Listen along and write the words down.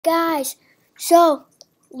Guys, so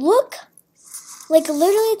look, like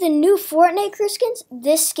literally the new Fortnite crew skins,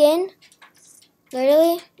 this skin,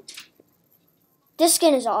 literally, this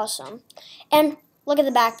skin is awesome. And look at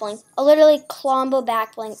the back bling, a literally Colombo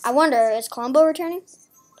back bling. I wonder, is Colombo returning?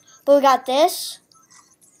 But we got this,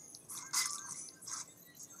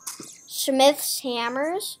 Smith's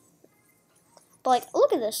hammers. But like,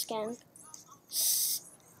 look at this skin, Sylvie.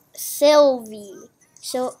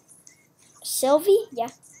 Sylvie? Yeah,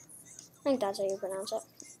 I think that's how you pronounce it.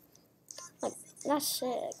 Like, that's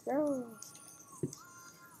sick, bro.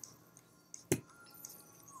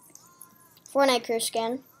 Fortnite crew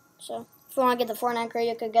skin. So if you want to get the Fortnite crew,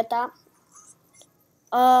 you could get that.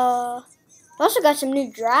 We also got some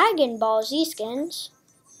new Dragon Ball Z skins.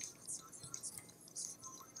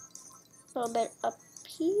 A little bit up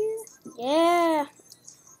here. Yeah.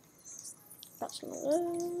 Got some of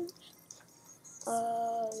those.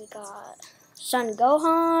 We got Son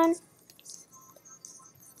Gohan.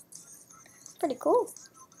 Pretty cool.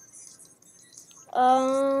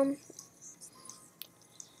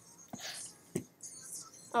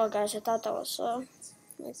 Oh, guys, I thought that was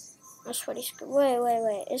like a sweaty skin.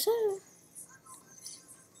 Wait. Is it?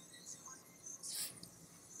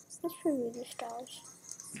 Let's review these styles.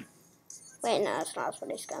 Wait, no, it's not a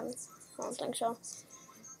sweaty skin. I don't think so.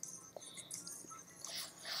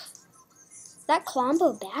 That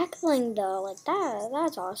Colombo back bling though, like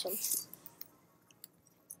that's awesome.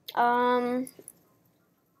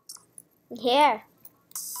 Here.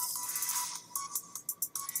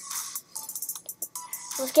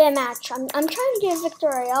 Let's get a match. I'm trying to get Victor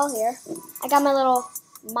Royale here. I got my little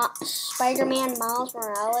Spider-Man Miles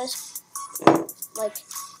Morales, like,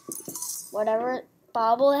 whatever,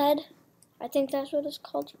 bobblehead. I think that's what it's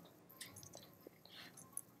called.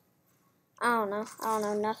 I don't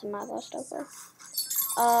know nothing about that stuff there.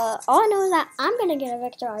 All I know is that I'm gonna get a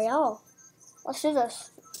Victor Royale. Let's do this.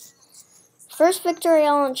 First Victor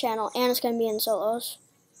Royale on channel, and it's gonna be in solos.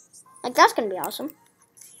 Like, that's gonna be awesome.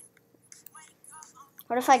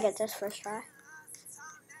 What if I get this first try?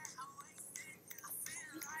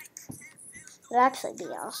 It'd actually be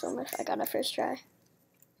awesome if I got a first try.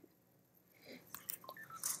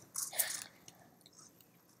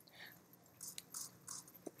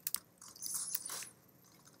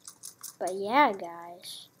 But yeah,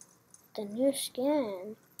 guys, the new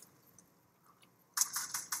skin.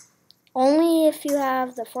 Only if you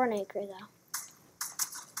have the Fortnite crew, though.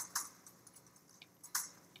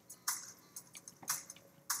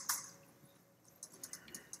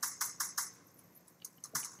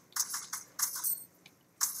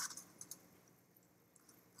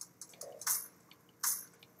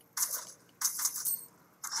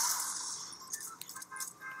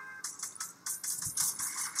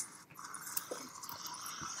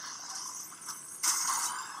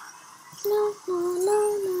 No.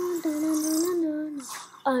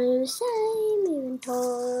 I'm the same, even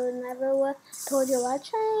told you I'd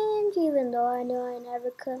change, even though I knew I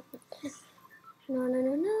never could. No.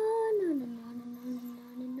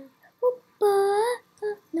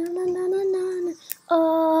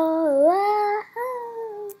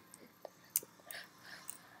 Oh.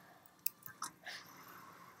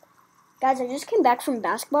 Guys, I just came back from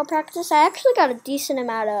basketball practice. I actually got a decent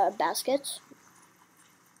amount of baskets.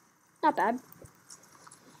 Not bad.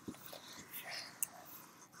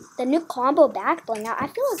 The new Colombo back bling. I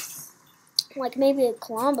feel like maybe a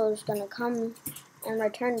Colombo is gonna come and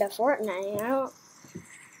return to Fortnite.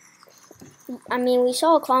 I mean, we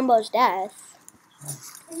saw Colombo's death,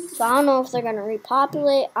 so I don't know if they're gonna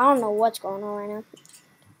repopulate. I don't know what's going on right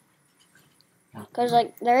now. Cause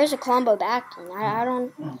like there is a Colombo back bling. I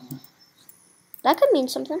don't. That could mean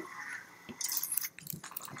something.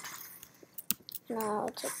 No, I'll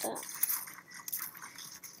take that.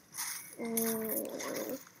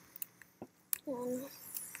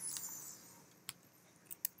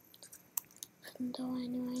 Even though I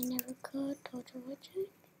knew I never could, told you I'd change.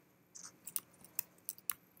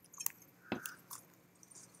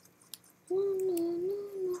 No.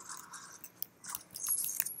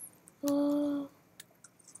 Oh.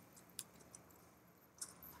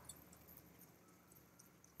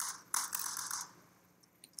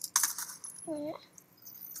 Wait.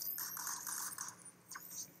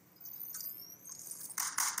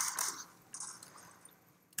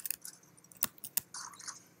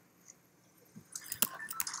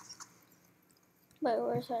 Wait,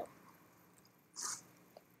 where's that?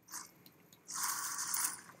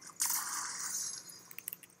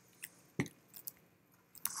 I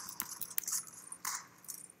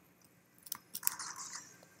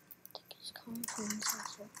think it's coming from this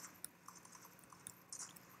also.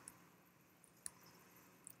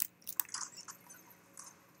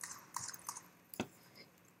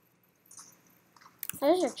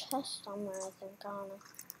 There's a chest somewhere, I think. I don't know.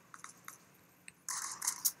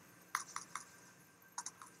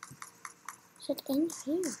 Is it in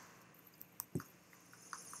here?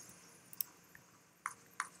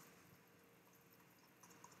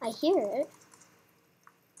 I hear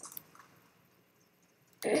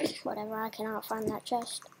it. Whatever, I cannot find that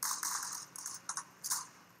chest.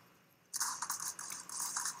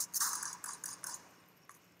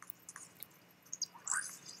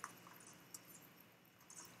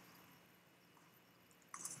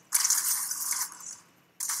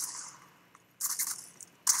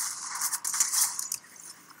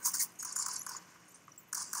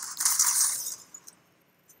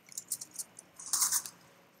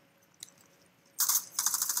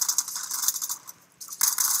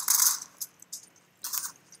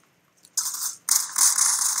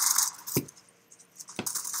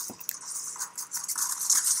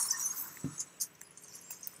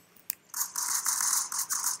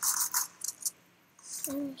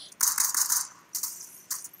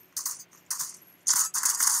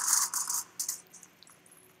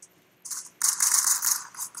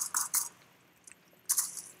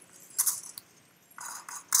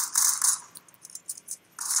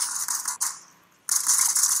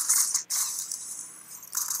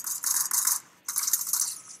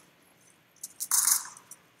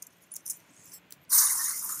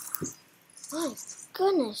 My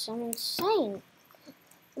goodness, I'm insane.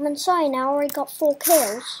 I'm insane. I already got 4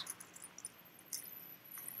 kills.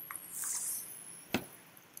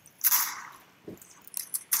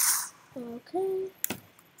 Okay.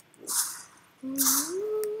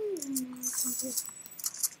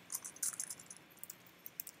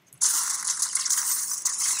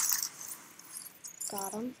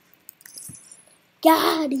 Got him.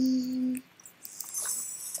 Got him.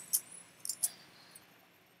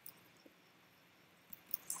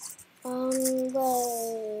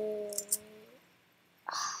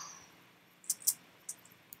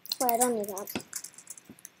 Wait, I don't need that.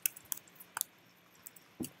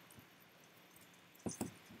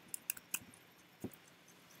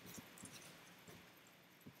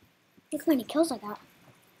 Look how many kills I got.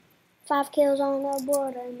 5 kills on the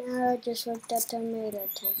board right now. I just looked up to made a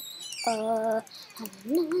 10.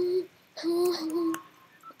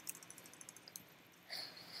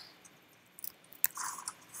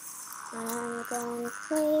 I'm going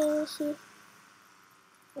crazy.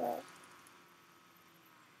 Wait.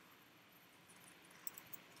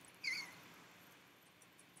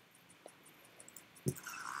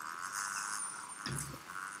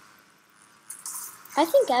 I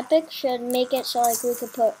think Epic should make it so like we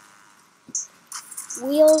could put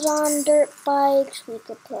wheels on dirt bikes. We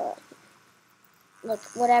could put like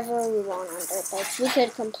whatever we want on dirt bikes. We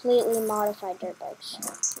could completely modify dirt bikes.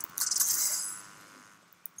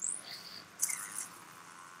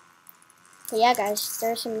 But yeah, guys,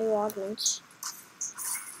 there's some new augments.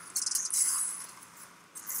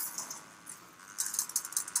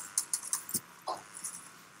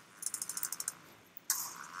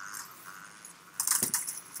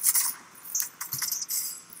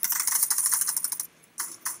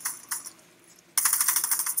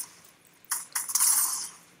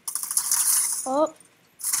 Oh.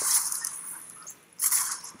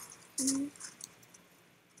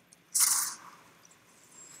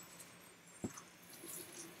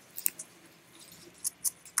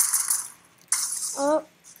 Oh.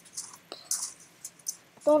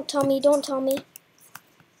 Don't tell me, don't tell me.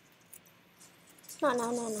 No.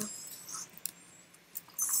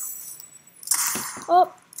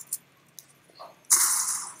 Oh.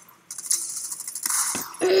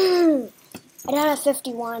 I got a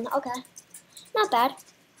 51. Okay. Not bad.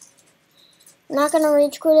 I'm not gonna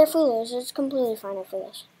rage quit if we lose. It's completely fine if we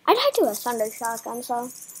lose. I died to a thunder shotgun, so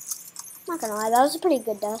I'm not gonna lie, that was a pretty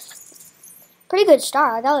good death. Pretty good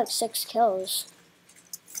start. I got like 6 kills.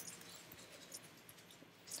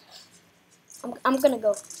 I'm gonna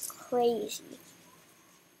go crazy.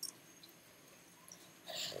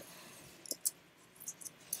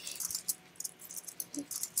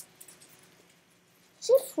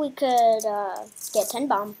 See if we could get 10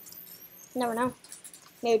 bomb. Never know.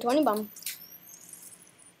 Maybe 20 bomb.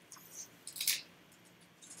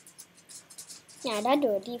 Yeah, I died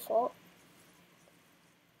to a default.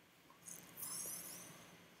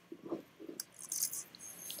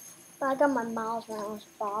 I got my Miles Morales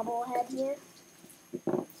bobblehead here.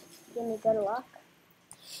 Give me good luck.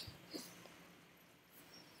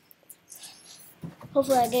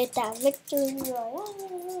 Hopefully I get that victory royale.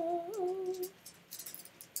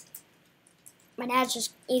 My dad's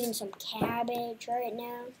just eating some cabbage right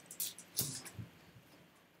now.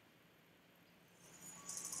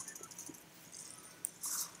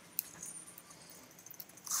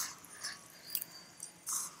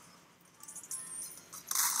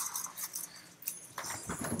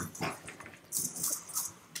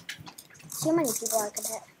 see how many people I could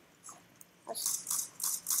hit. That's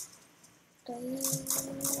 3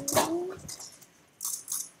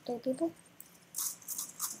 people.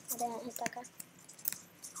 I didn't hit that guy.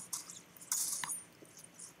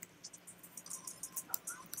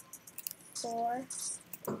 4,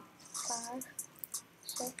 5,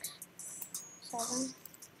 6, 7.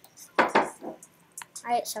 I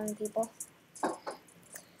hit 7 people.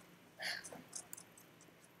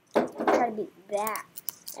 Try to beat that.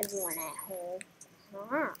 Everyone at home.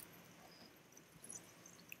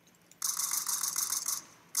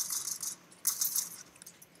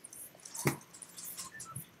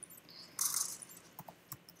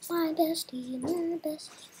 My bestie, my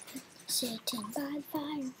bestie, sitting by the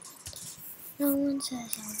fire. No one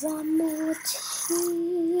says I want more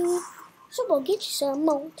tea, so we'll get you some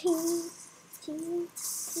more tea.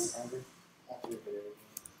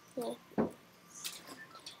 Yeah.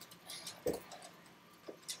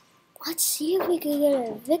 Let's see if we can get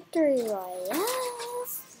a victory royale.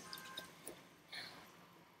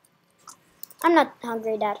 I'm not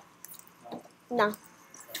hungry, Dad. No.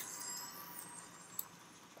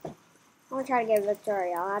 I'm gonna try to get a victory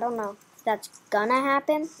royale. I don't know if that's gonna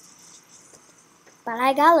happen. But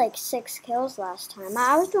I got like 6 kills last time.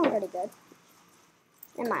 I was doing pretty good.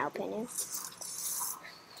 In my opinion.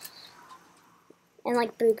 In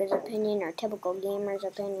like Bruka's opinion or typical gamer's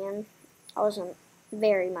opinion. I wasn't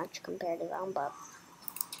very much compared to them, but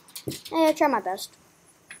hey, I try my best.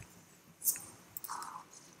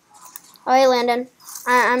 Oh, hey, Landon.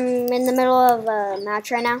 I'm in the middle of a match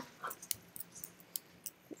right now.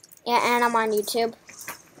 Yeah, and I'm on YouTube.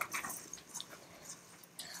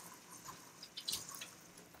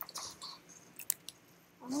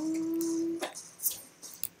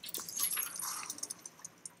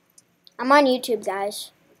 I'm on YouTube,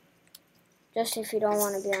 guys. Just if you don't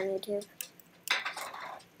want to be on YouTube.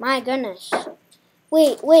 My goodness.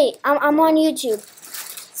 Wait. I'm on YouTube.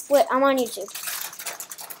 Wait, I'm on YouTube.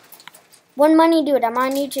 One money dude, I'm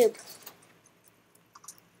on YouTube.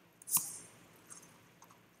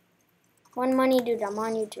 One money dude, I'm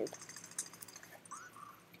on YouTube.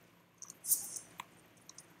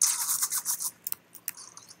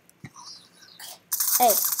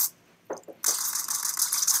 Hey.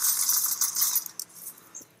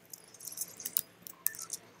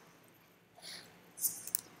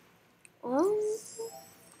 Oh.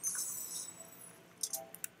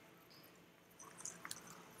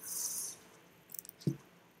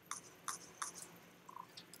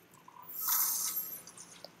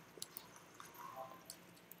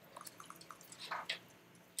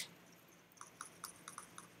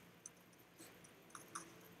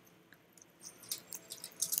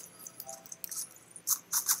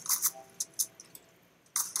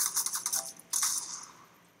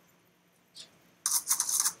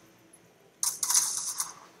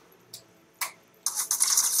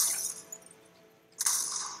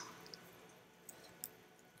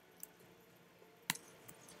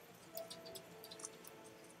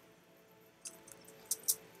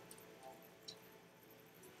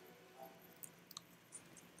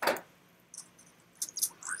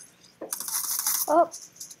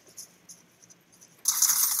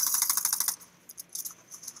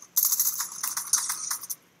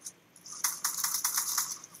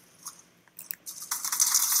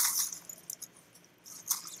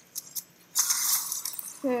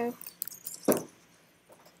 I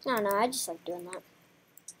don't know, I just like doing that.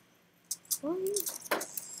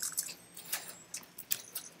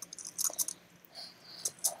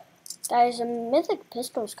 Guys, a mythic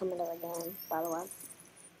pistol's coming to the game, by the way.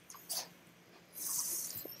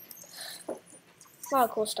 A lot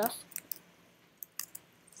of cool stuff.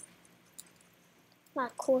 A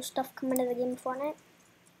lot of cool stuff coming to the game in Fortnite.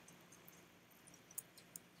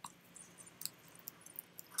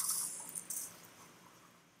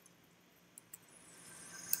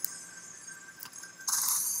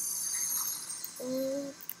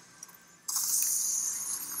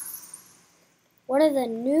 What are the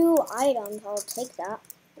new items? I'll take that.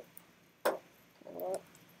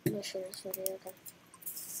 Mission is okay.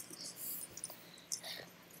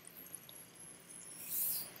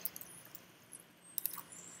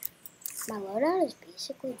 My loadout is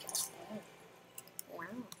basically just there.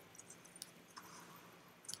 Wow.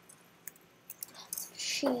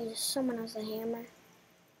 Jeez, someone has a hammer.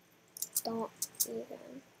 Don't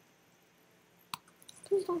even.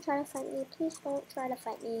 Please don't try to fight me. Please don't try to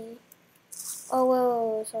fight me. Oh,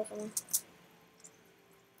 whoa, so funny.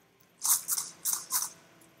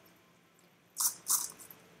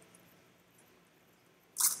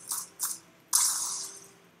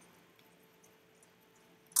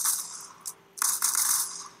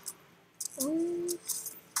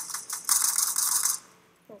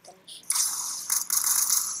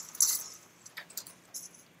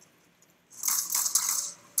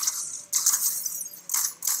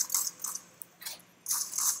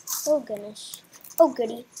 Oh goodness. Oh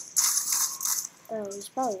goody. Oh, he's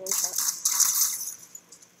probably one shot.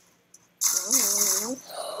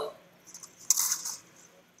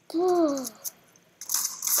 No.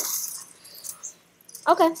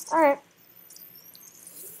 Okay, alright.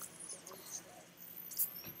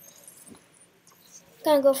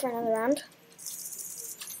 Gonna go for another round.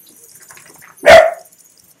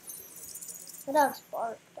 The dog's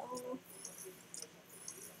barked. I don't know.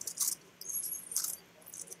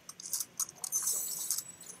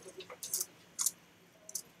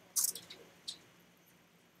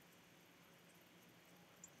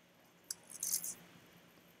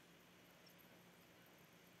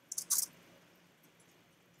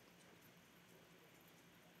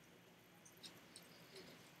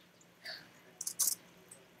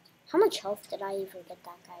 How much health did I even get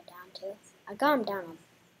that guy down to? I got him down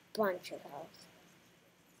a bunch of health.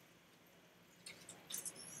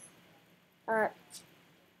 Alright.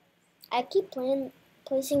 I keep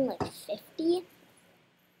placing like 50.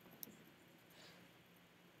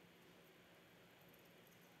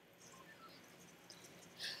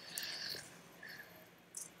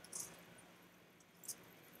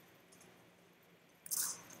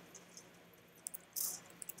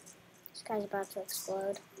 This guy's about to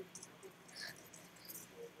explode.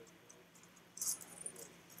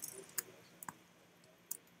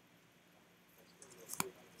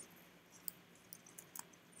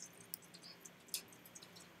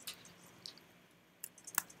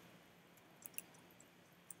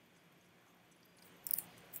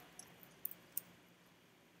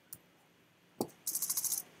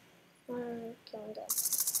 Killing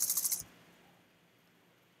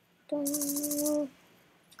him.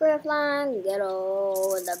 Griffline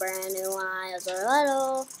ghetto with a brand new eyes are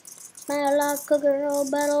little. Smell like a girl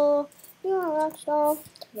battle. You're a rock star.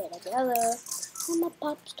 Get together. I'm a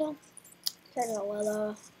pop star. Turn your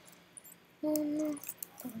weather.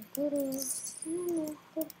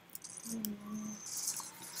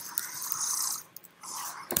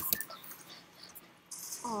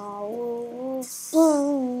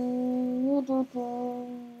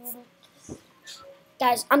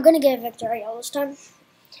 Guys, I'm gonna get a victory all this time.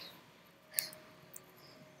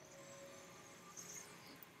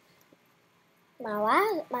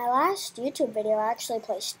 My last YouTube video, I actually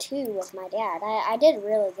placed 2 with my dad. I did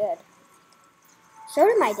really good. So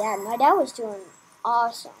did my dad. My dad was doing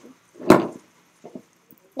awesome. That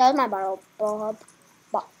was my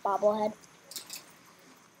bobblehead.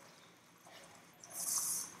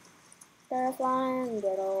 Flying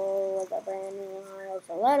little with a brand new heart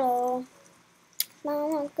a little. Now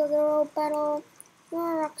like a girl battle.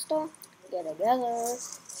 You're a rock star. Get together.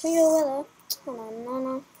 See you with her.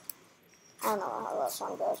 No. I don't know how that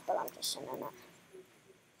song goes, but I'm just singing it.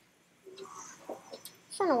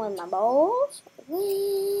 Trying to win my balls. We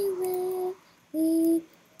will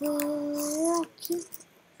rock you.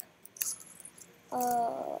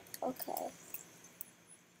 Okay.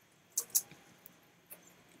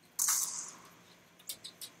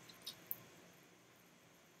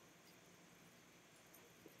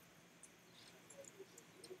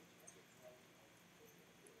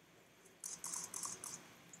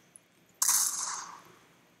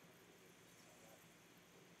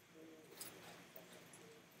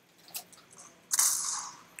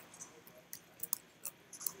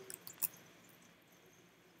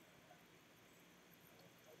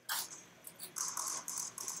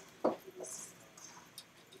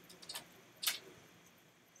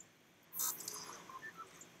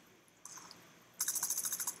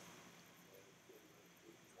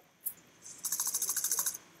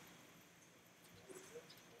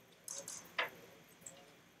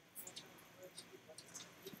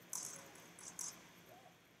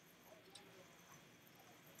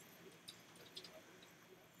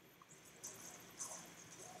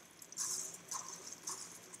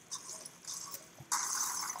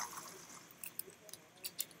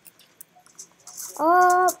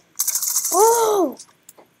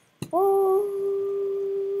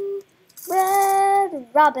 Red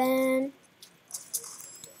Robin.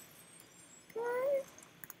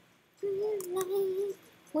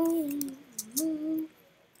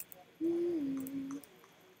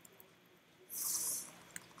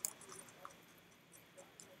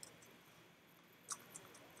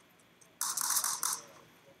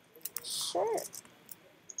 Sure.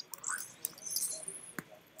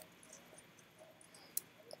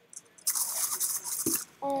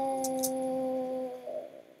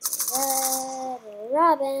 Red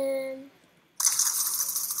Robin.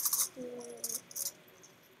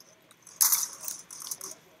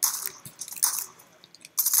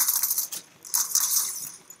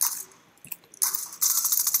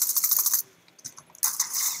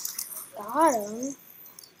 got him.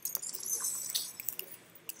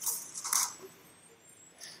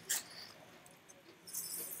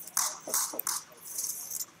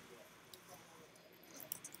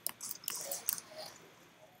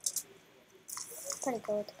 Pretty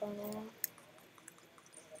cool with the bow and arrow.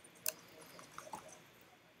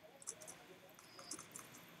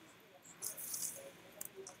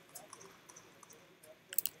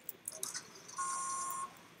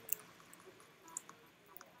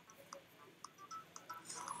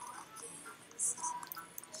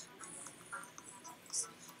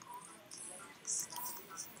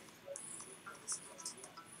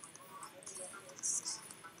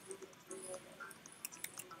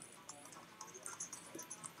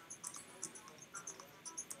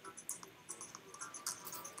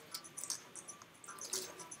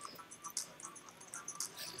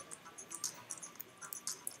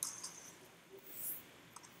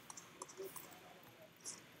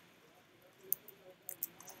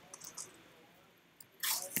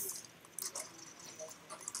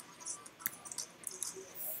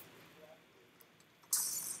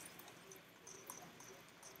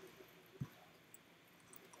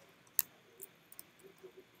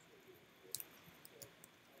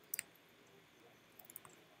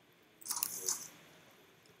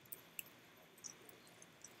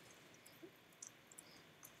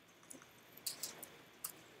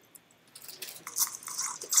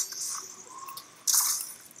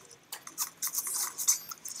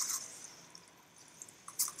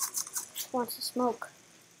 Wants to smoke.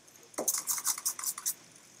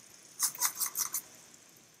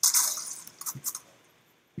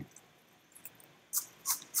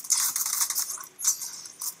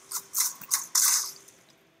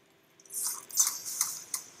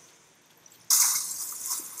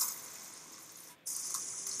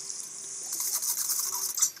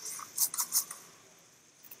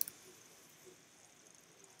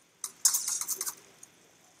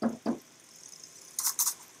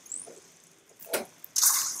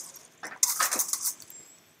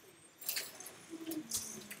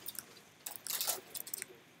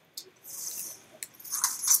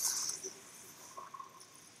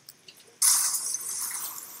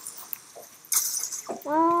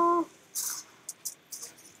 Oh.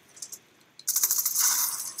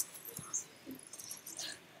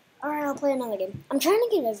 Alright, I'll play another game. I'm trying to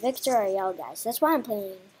get a Victor or Yell, guys. That's why I'm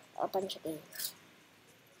playing a bunch of games.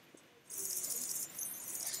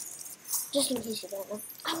 Just in case you don't know.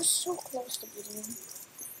 I was so close to beating him.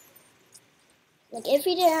 Like, if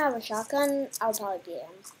he didn't have a shotgun, I would probably beat him.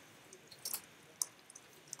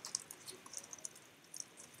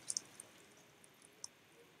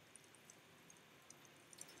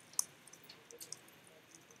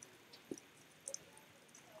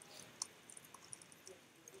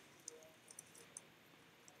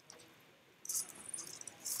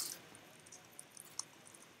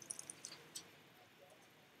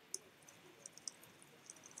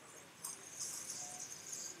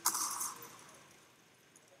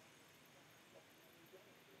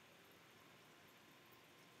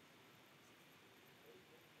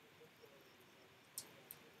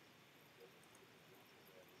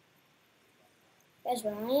 Guys,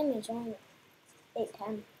 where I am, it's only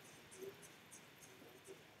 8:10.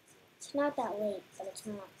 It's not that late, but it's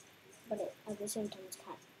not. But at the same time, it's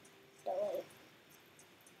kind of delayed.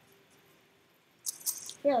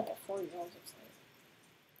 I feel like at 4 years, it's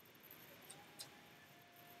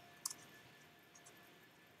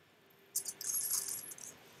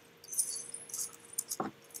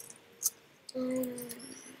late.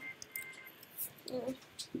 Yeah.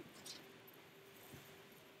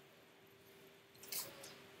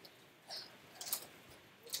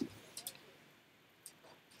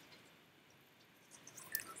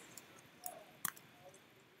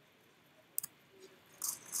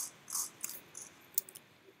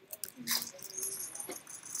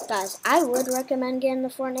 Guys, I would recommend getting the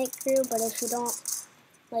Fortnite crew, but if you don't,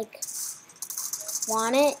 like,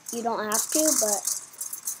 want it, you don't have to, but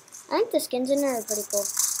I think the skins in there are pretty cool.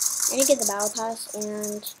 And you get the battle pass,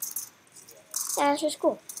 and yeah, it's just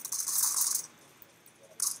cool.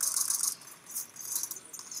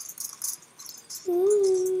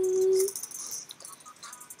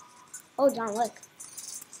 Oh, John Wick.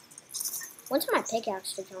 What's my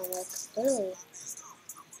pickaxe to John Wick? Literally.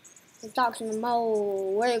 He talks in the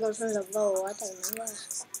Mo. Where you go through the Mo? I thought you never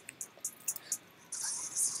asked.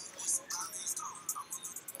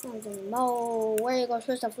 Mo. Where you go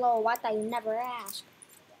through the flow? I thought you never asked.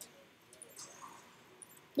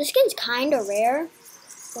 This skin's kind of rare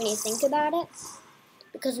when you think about it,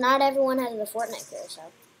 because not everyone has the Fortnite gear, so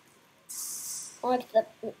only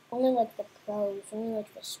like the pros, only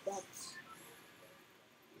like the spreads.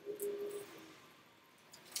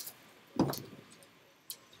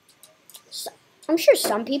 I'm sure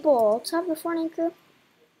some people also have a Fortnite crew,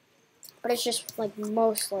 but it's just like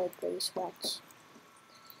most likely sweats.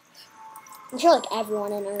 I'm sure like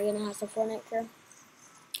everyone in Arena has a Fortnite crew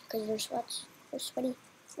because they're sweats. They're sweaty.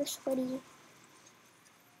 They're sweaty.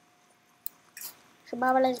 So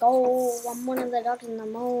Baba, let's go. I'm one of the dogs in the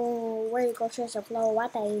mall. Where you go, chase the flow?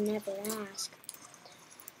 What I never ask.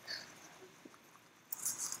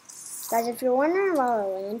 Guys, if you're wondering why I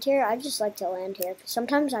land here, I just like to land here. Cause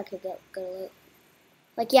sometimes I could get good loot.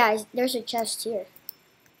 Like, yeah, there's a chest here.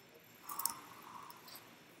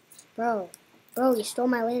 Bro, you stole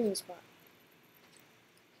my landing spot.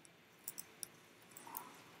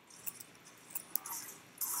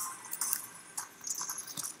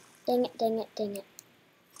 Dang it, dang it, dang it.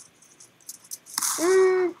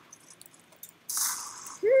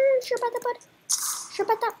 Sure about that, bud. Sure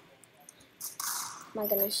about that. My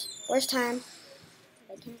goodness. Where's time?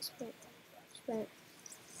 I can't sprint. Sprint.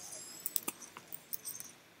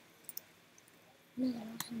 No, that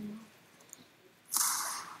wasn't enough.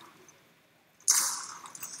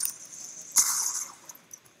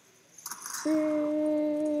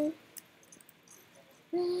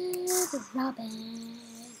 Red Robin.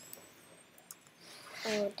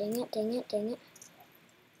 Oh, dang it, dang it, dang it.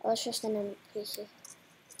 Oh, it's just an NPC.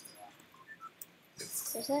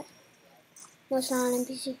 Is that? No, it's not an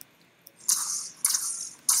NPC.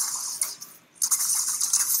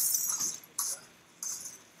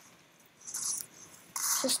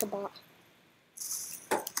 It's just a bot.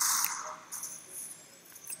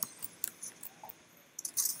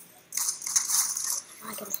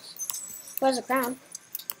 My goodness. Where's the crown?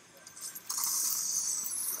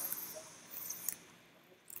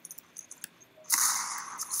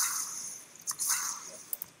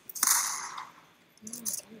 Oh my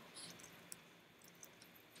goodness.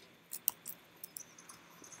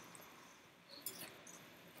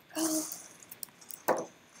 Oh.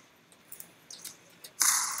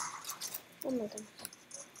 Oh my goodness.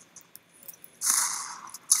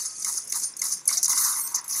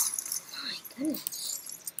 My goodness.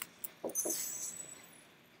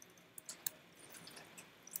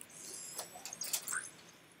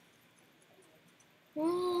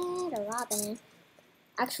 Red Robin.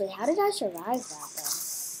 Actually, how did I survive that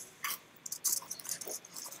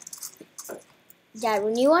though? Dad,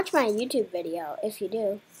 when you watch my YouTube video, if you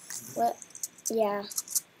do, what? Yeah.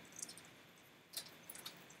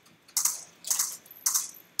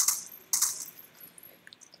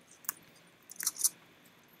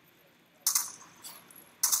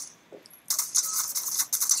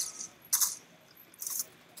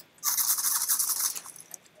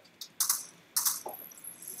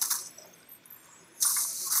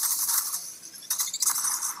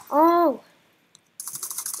 Oh.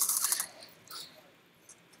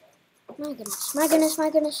 My goodness, my goodness, my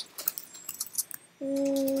goodness.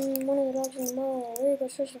 One of the dogs in the mall. Where you go,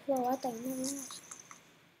 switch the flow? I thought you never asked.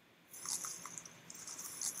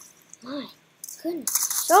 My goodness.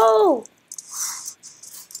 So.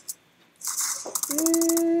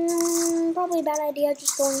 Probably a bad idea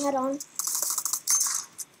just going head on.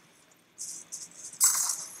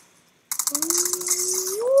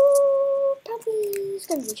 Probably it's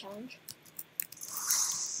gonna be a challenge.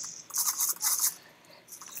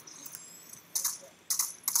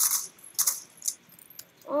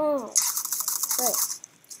 Oh, great.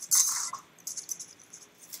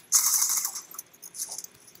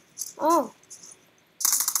 Oh.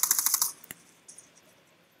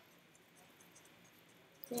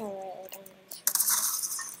 Yeah, right. Like I'm gonna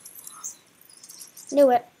survive. Knew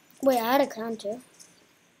it. Wait, I had a crown too.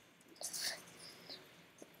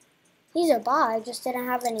 He's a bot. I just didn't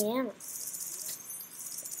have any ammo.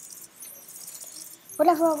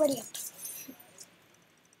 Whatever, already.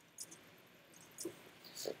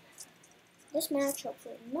 This matchup,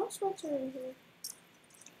 no sweats are in here.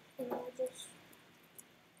 And I'll just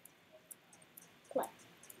play.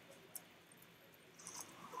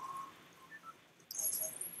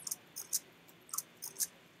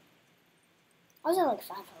 I was at like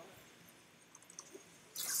 5 health.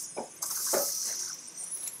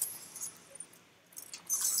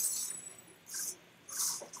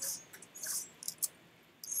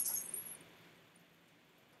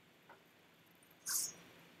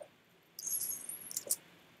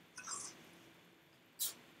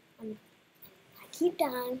 I keep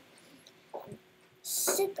dying. I'm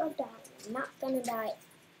sick of dying. I'm not gonna die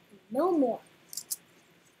no more.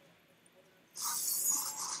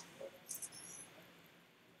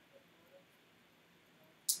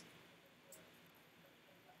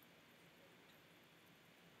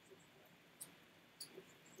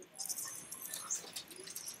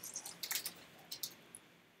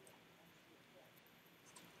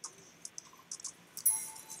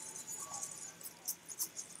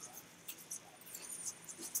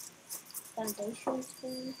 foundation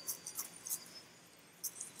skin.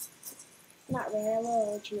 Not rare, a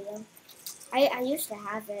little OG though. I used to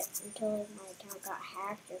have it until my account got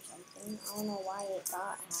hacked or something. I don't know why it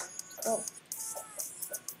got hacked. Oh.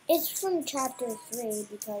 It's from chapter 3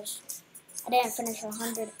 because I didn't finish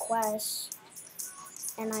 100 quests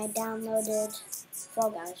and I downloaded Fall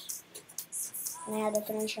Guys. And I had to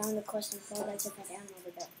finish 100 quests in Fall Guys if I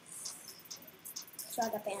downloaded it. So I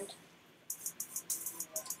got banned.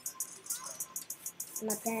 And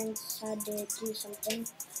my parents had to do something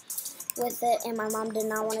with it and my mom did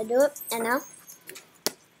not want to do it. And now,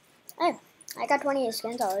 hey, I got 28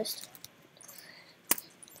 skins at least.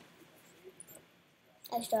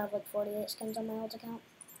 I still have like 48 skins on my old account.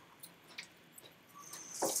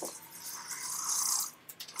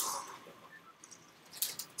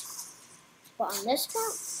 But on this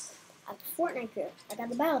account, I have the Fortnite gear. I got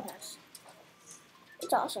the Battle Pass.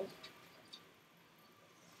 It's awesome.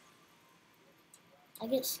 I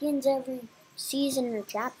get skins every season or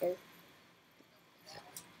chapter.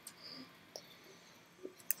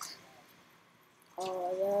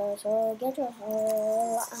 Oh yes, oh get your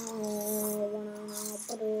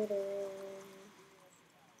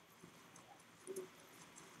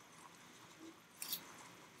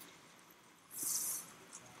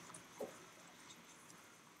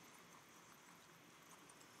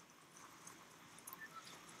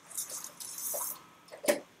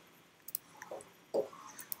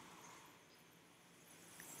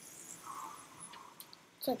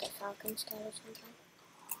It's like a falcon scatter sometimes.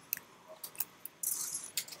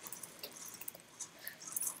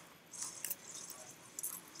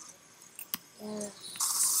 Yes.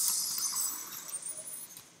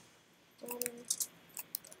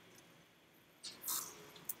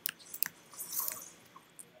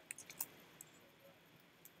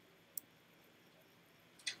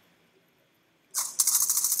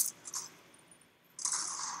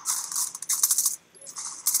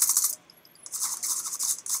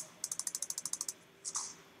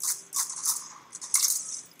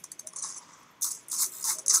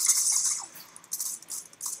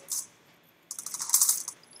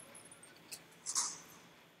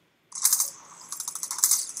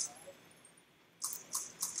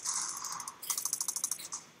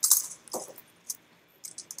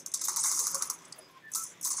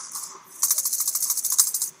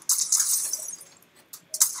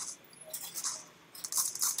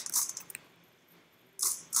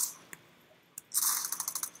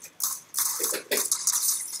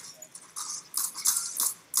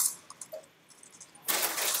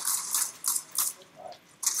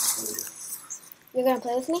 You're gonna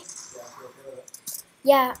play with me?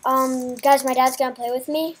 Yeah, guys, my dad's gonna play with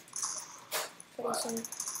me pretty soon.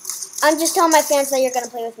 I'm just telling my fans that you're gonna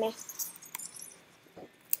play with me.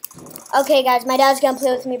 Okay, guys, my dad's gonna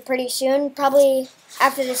play with me pretty soon. Probably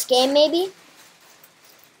after this game, maybe.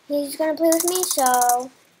 He's gonna play with me,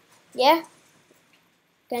 so yeah.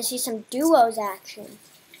 Gonna see some duos action.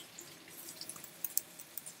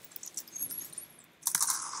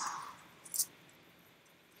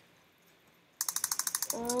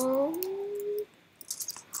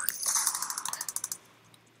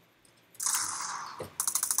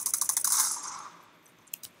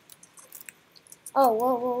 Oh,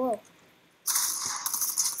 whoa, whoa, whoa.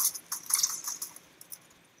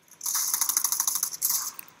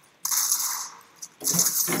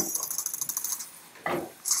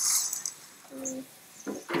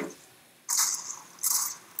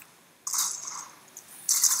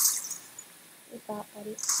 You thought,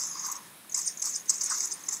 buddy.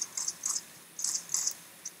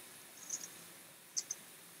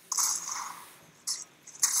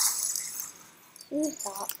 You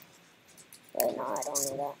thought. But no, I don't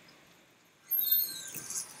need that.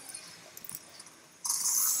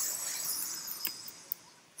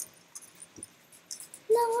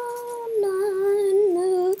 No, no,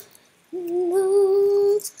 no, no.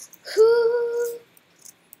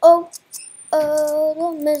 Oh, oh,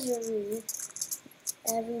 the misery.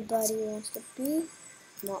 Everybody wants to be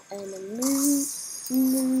my enemy.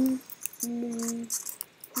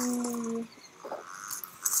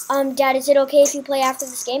 Dad, is it okay if you play after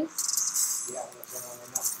this game? Yeah, what's going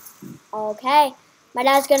on right now? Okay. My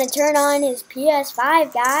dad's gonna turn on his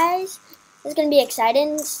PS5, guys. This is gonna be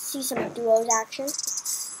exciting to see some duos action.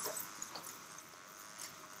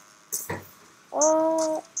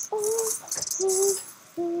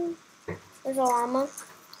 There's a llama.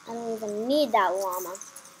 I don't even need that llama.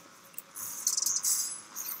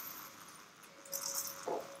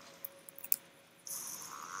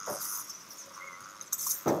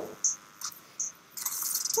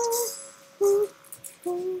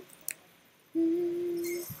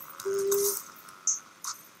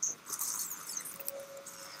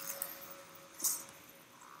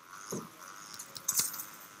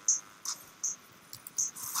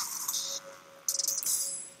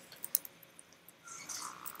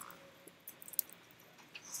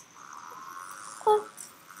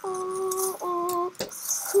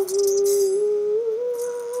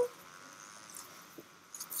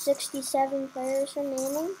 67 players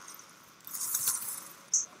remaining.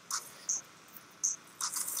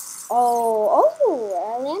 Oh,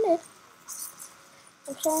 I landed.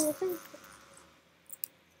 I'm showing the thing.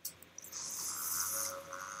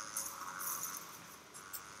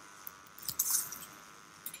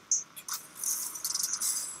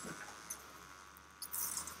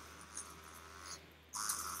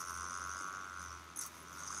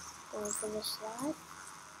 Going for the slide.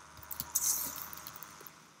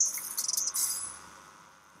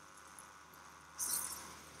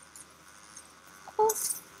 Oh,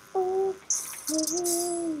 oh,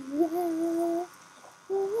 yeah.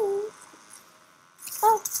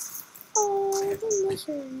 Oh, oh, the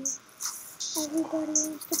misery. Everybody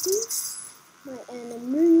wants to be my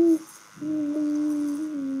enemy.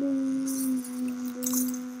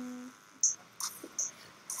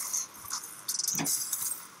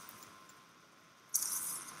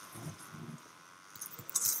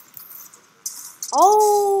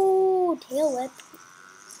 Oh, tail whip.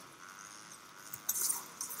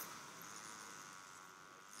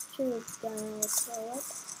 Two tail whip.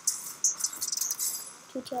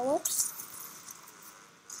 Two tail whips.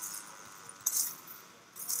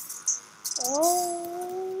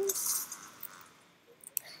 Oh,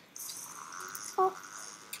 oh,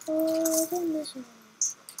 oh, the misery.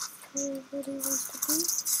 Everybody wants to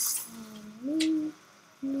be me.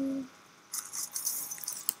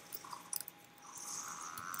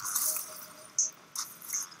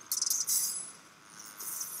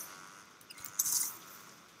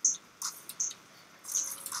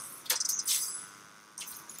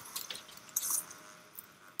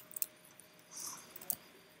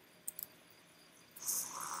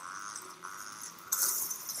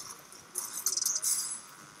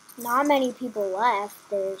 Not many people left.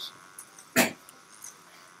 There's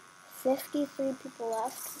 53 people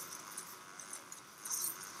left.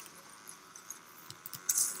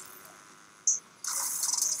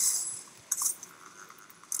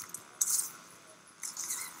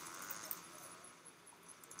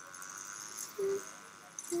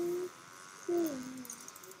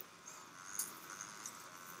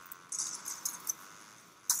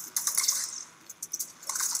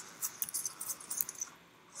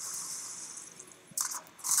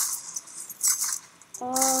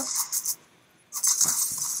 Uh,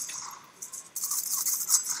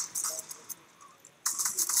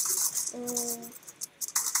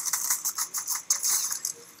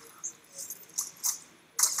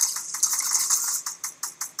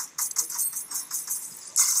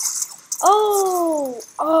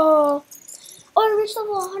 oh, I reached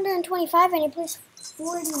level 125 and he placed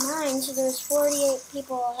 49, so there's 48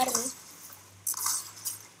 people ahead of me.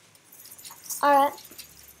 Alright,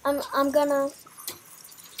 I'm gonna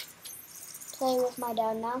play with my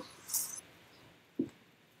dad now.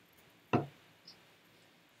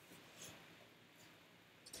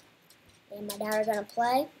 Me and my dad are gonna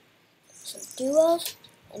play some duos,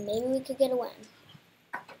 and maybe we could get a win.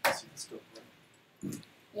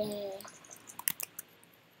 Yeah.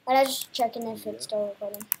 But I was just checking if it's still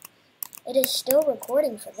recording. It is still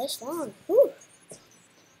recording for this long. Whew.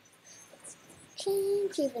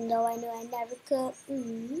 Change, even though I knew I never could.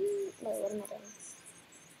 Wait, what am I doing?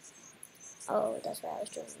 Oh, that's what I was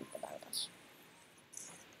doing with the battle pass.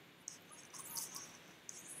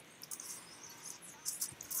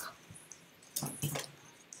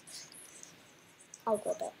 I'll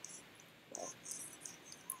equip it. Wait.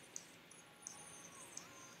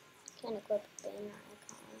 Can't equip the banner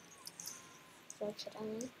icon.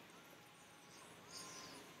 Fortunately.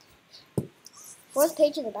 Fourth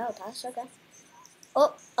page of the battle pass, okay.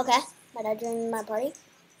 Oh, okay. My dad joined my party.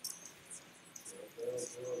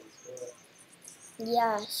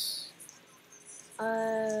 Yes.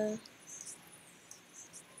 Wait,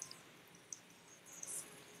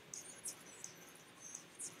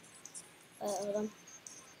 hold on.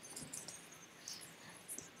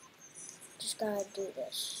 Just gotta do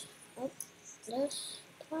this. Oh, this.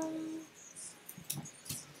 Color.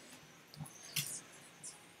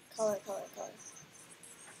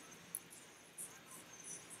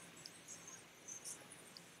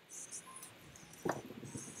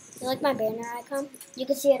 You like my banner icon? You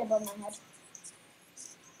can see it above my head.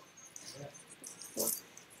 Yeah.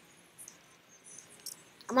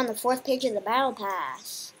 I'm on the fourth page of the battle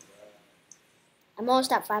pass. I'm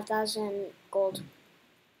almost at 5,000 gold.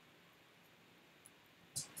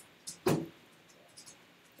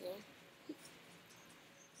 Yeah.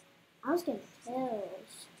 I was getting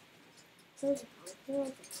kills.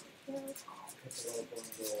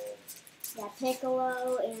 Yeah,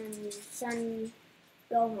 Piccolo and Son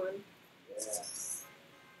Gohan.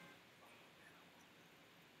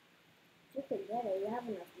 You could get it. You have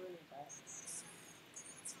enough money, but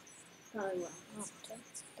probably won't have to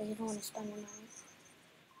because you don't want to spend your money.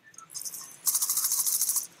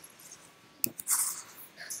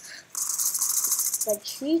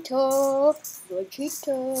 Vegeta,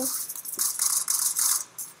 Vegeta.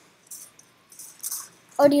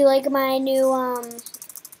 Oh, do you like my new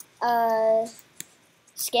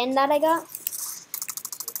skin that I got?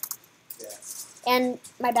 Yeah. And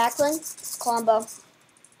my back bling combo.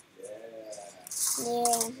 Yeah. Yeah,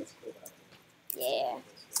 That's cool. yeah,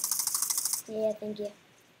 yeah. Thank you.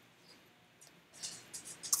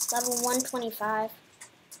 Level 125.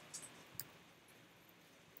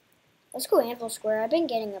 Let's go Anvil Square. I've been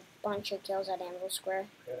getting a bunch of kills at Anvil Square.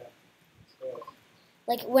 Yeah. Let's go.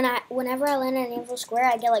 Like whenever I land at Anvil Square,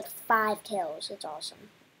 I get like 5 kills. It's awesome.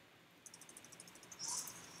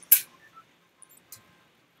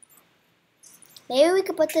 Maybe we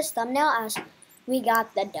could put this thumbnail as "We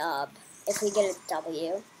got the dub" if we get a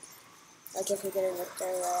W. Like if we get a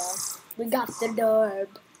victory, we got the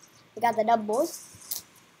dub. We got the dub, boys.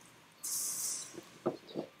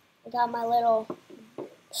 We got my little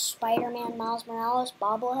Spider-Man Miles Morales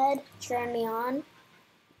bobblehead cheering me on.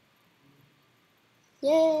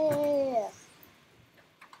 Yeah.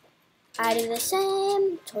 I do the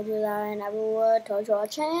same. Told you that I never would. Told you I'll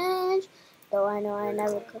change. Though I know I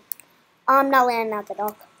never could. I'm not landing at the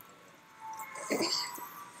dock.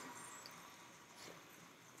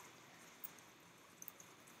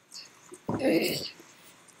 Let's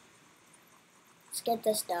get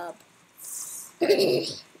this dub.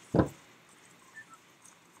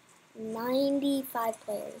 95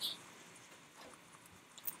 players.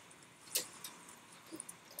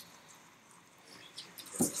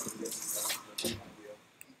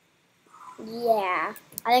 Yeah,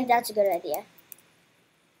 I think that's a good idea.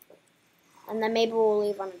 And then maybe we'll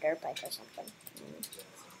leave on a dirt bike or something.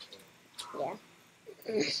 Yeah.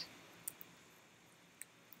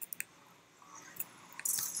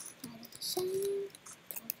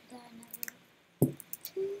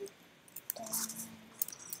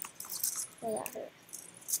 Oh, that hurt.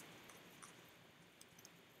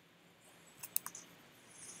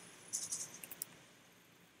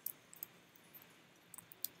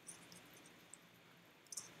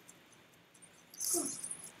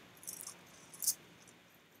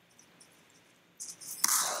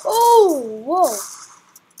 Oh, whoa.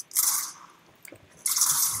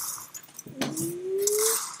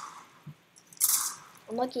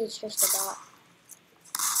 I'm lucky it's just a dot.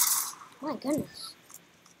 My goodness.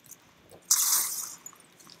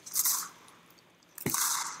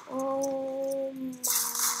 Oh my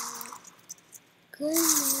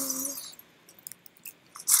goodness.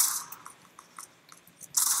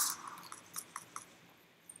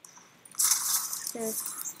 Here.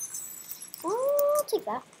 Oh, I'll take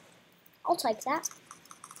that. I'll take that.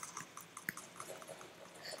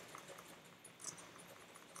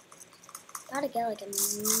 Gotta get like a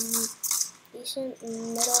decent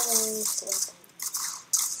middle range weapon.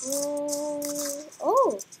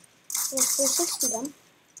 Oh, it's 360 them.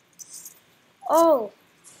 Oh.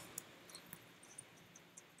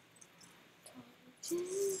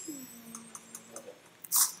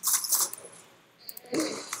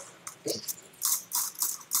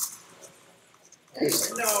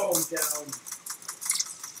 No, I'm down.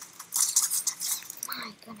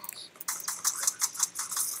 My goodness.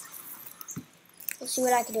 Let's see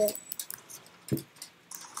what I can do.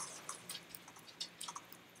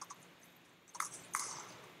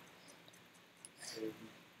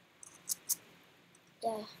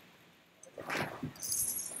 Yeah.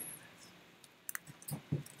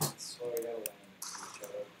 So we gotta land each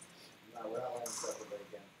other. No, we're not landing separately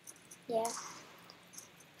again. Yeah.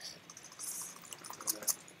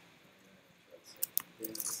 Yeah,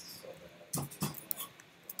 this is so bad.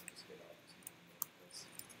 Just get off.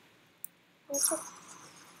 What's up?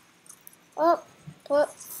 Oh, put.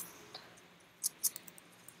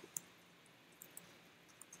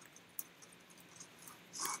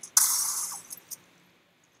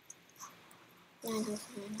 Nine health.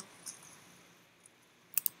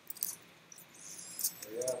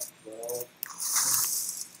 Yeah, well.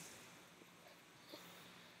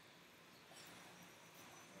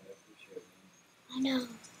 I appreciate it. I know.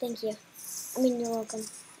 Thank you. I mean, you're welcome.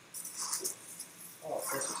 Oh, of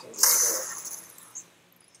course you said right there.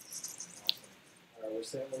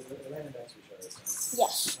 Awesome. Alright, we're landing next to each other. So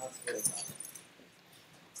Yes. not to really matter.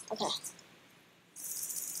 Okay.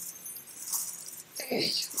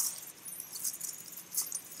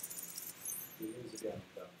 We lose again,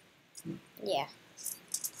 though. Yeah.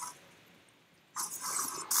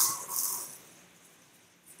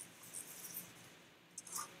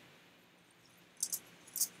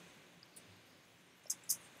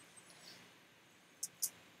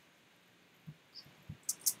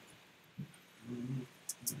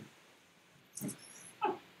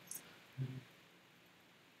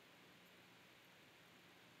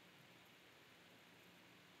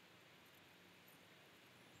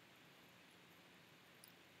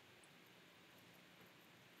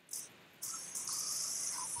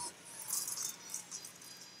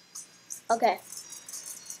 Okay.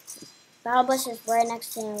 Battle Bus is right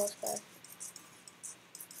next to Handlesburg.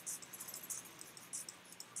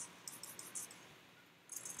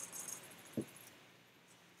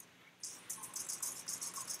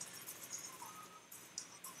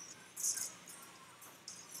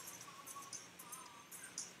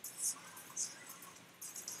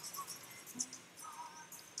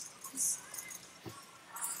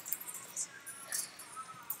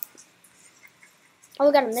 Oh,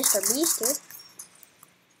 we got a Mr. Beast here.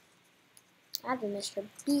 I have a Mr.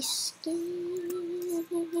 Beast skin.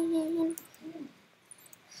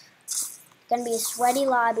 Gonna be a sweaty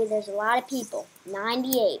lobby. There's a lot of people.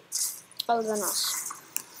 98 other than us.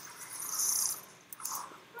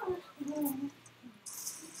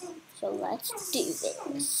 So let's do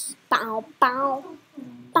this. Bow, bow,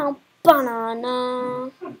 bow, banana.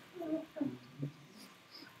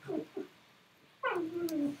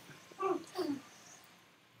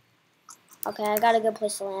 Okay, I got a good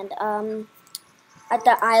place to land. At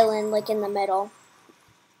the island, like in the middle.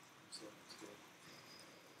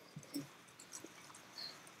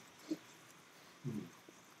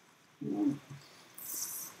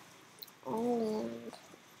 I'll land.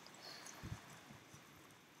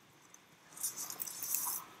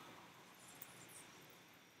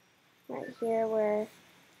 Right here where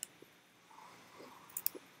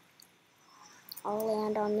I'll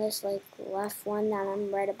land on this like left one that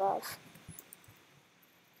I'm right above.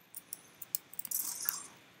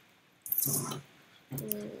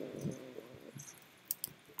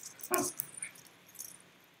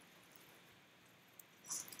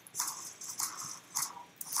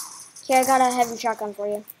 Here, I got a heavy shotgun for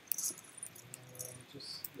you.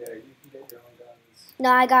 Yeah, you can get your own guns.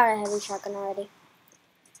 No, I got a heavy shotgun already.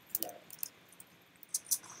 Right.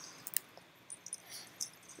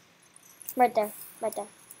 Right there, right there.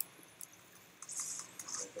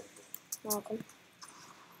 Okay, Welcome.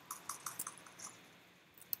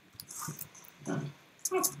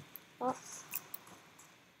 Oh.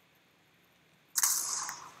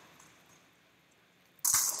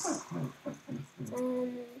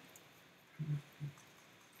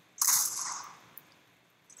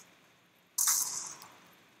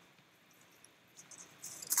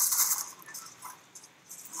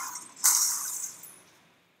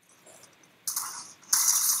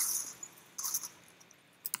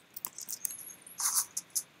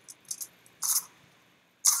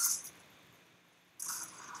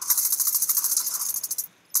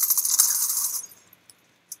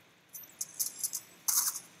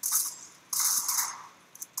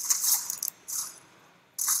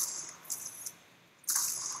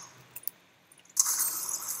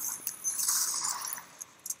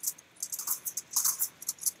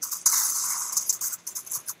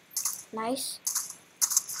 Nice.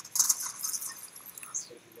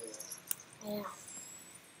 so you go. Yeah.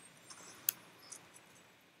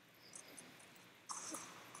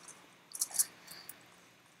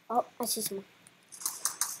 Oh, I see someone.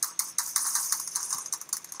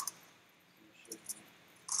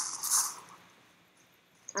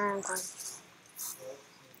 I'm fine.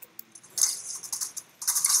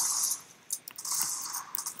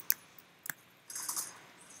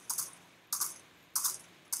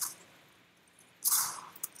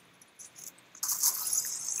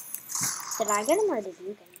 Did I get him or did you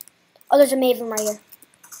get him? Oh, there's a Maven right here.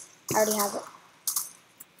 I already have it.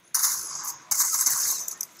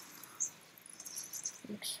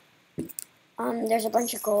 Thanks. There's a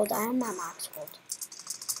bunch of gold. I have my max gold.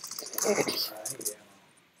 Okay.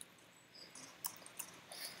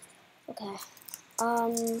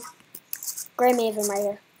 Gray Maven right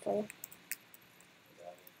here for you.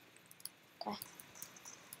 Okay.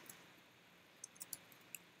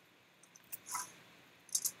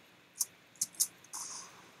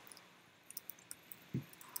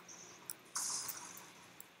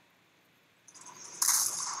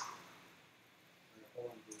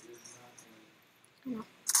 No.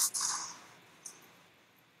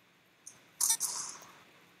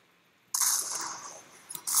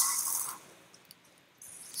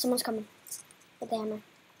 Someone's coming with the hammer.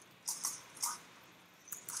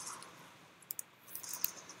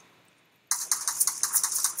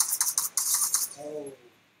 Oh.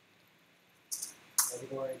 Every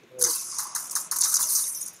door ain't the bridge.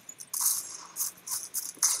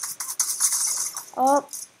 Oh.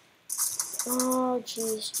 Oh,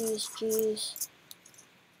 jeez, jeez, jeez.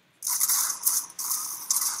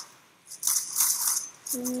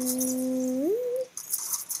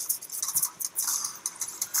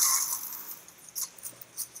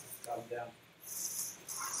 Got him down.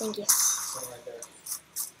 Thank you. Someone right there.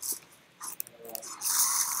 On the right.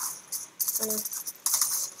 I know.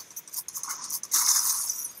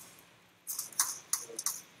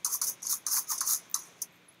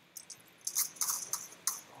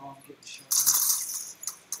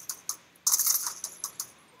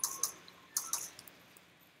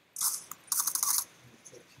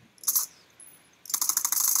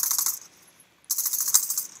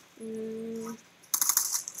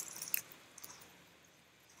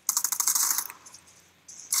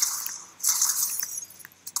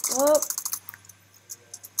 Oh,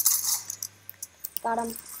 got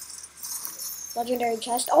him. Legendary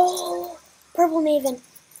chest. Oh, purple maven.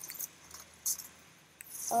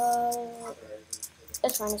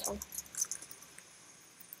 It's fine, it's fine.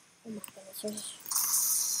 Oh my goodness, there's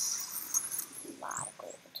a lot of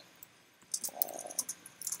gold.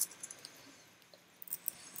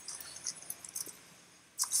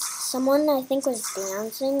 Someone I think was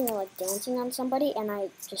dancing, like dancing on somebody, and I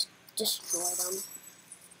just destroyed them.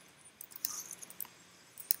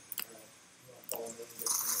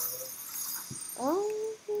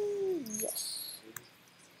 Yes.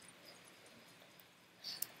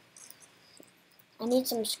 I need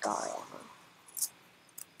some scar ammo.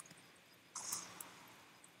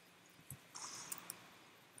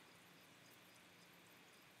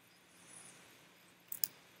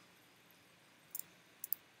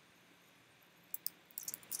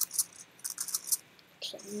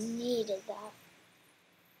 Actually needed that.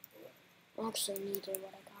 I actually needed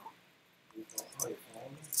what I got.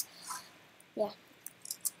 Yeah.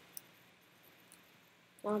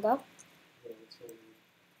 Wanna go?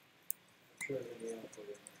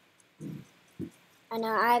 I know,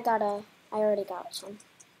 I already got some.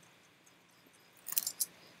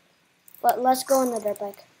 But let's go in the dirt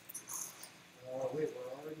bike. Wait, we're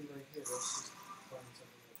already right here. Let's just find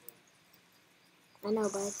something. I know,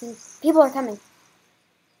 but I think people are coming.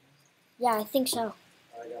 Yeah, I think so.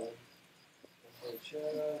 I got one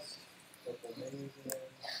chest, purple maven.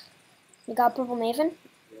 You got purple maven?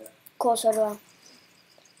 Yeah. Cool, so do I.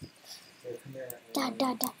 Here, come here.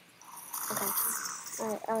 Dad. Okay.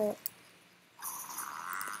 Alright.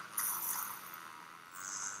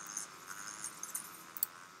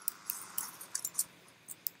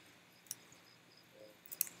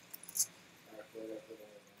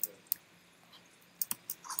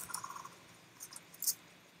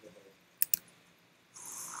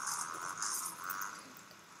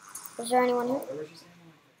 Is there anyone here?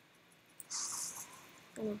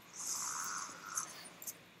 I know.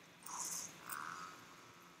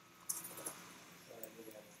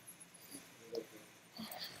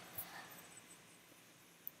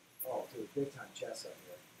 Oh, dude, big time chest up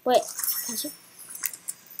here. Wait, can I see?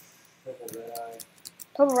 Purple red eye.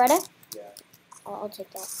 Purple red eye? Yeah. I'll take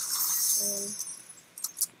that.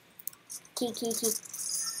 Key.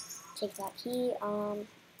 Take that key.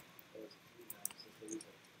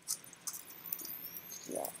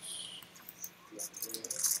 Yes.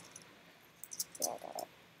 Yeah, I got it.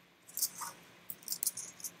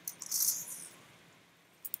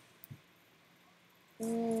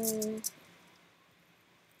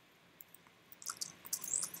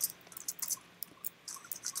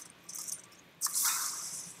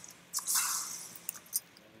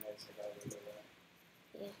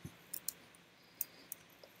 Yeah.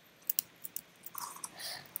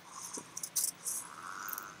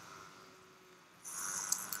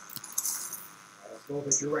 Let's go,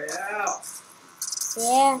 Victor, right out.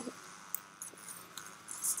 Yeah.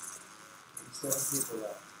 7 people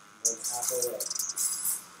left. More than halfway left.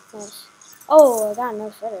 Nice. Oh, I got no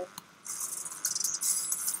footer.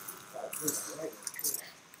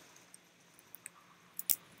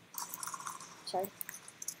 Sorry.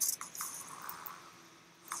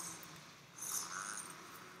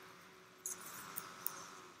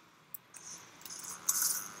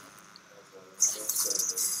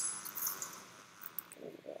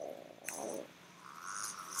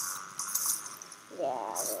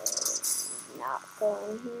 Yeah, we're not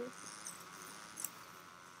going here.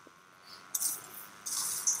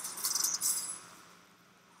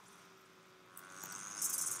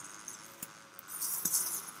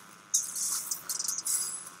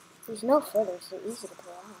 There's no footers, they're easy to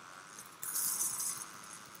pull off.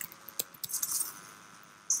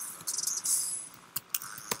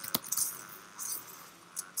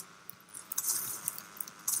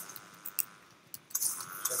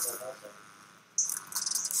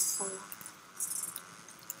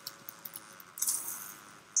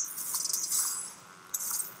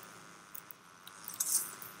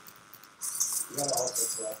 You gotta also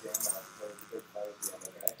collect ammo for the big fires you have,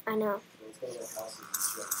 okay? I know. So let's go to their houses and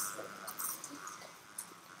check them out.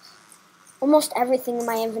 Almost everything in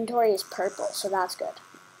my inventory is purple, so that's good. Alright,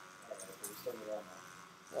 but we still need ammo.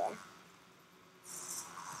 Yeah.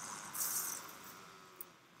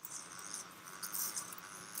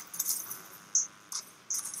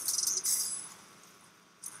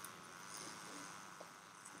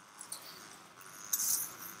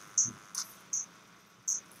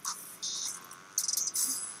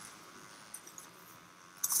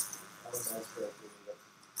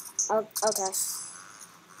 Oh, okay.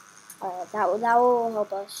 Alright, that will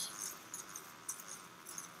help us.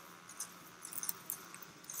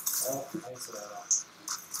 Oh, I didn't see that at all.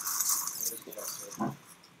 There's a chest here.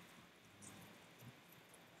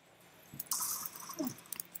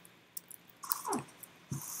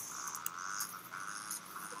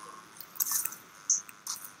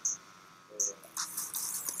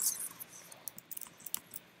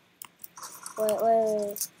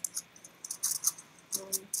 Wait.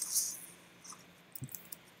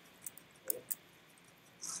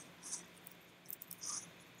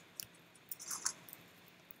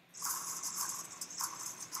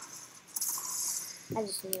 I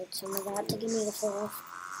just need some of that to give me the full health.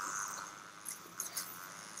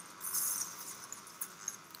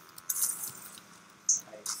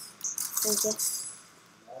 Nice. Thank you.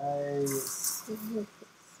 Nice. Mm-hmm.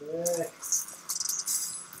 Sick.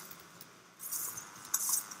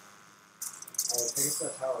 Alright, take us to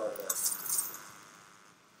that tower right there.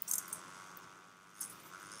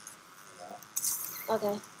 Yeah.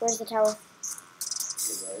 Okay, where's the tower?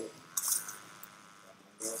 You're right.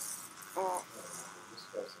 Alright, Just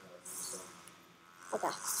go somewhere. So,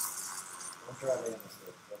 okay, don't drive in this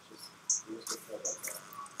thing. Let's just, you just get killed like that.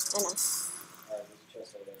 I know. Alright, there's a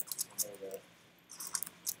chest over there. Over there.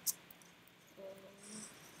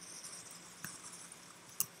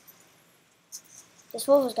 This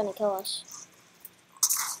wolf is gonna kill us.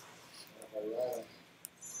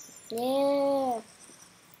 Yeah.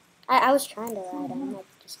 I was trying to ride him, I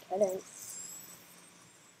just couldn't.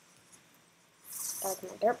 Got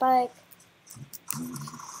my dirt bike.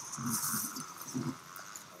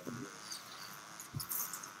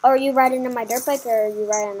 Oh, are you riding on my dirt bike or are you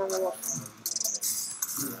riding on the wolf?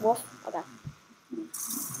 Wolf? Okay.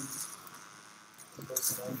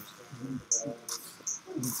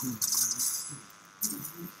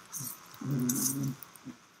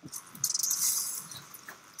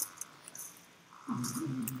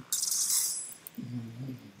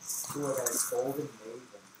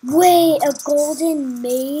 Wait, a golden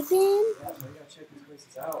maven? Yeah, so you gotta check these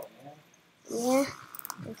places out, man. Yeah,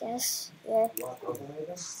 I guess. Yeah. You want a purple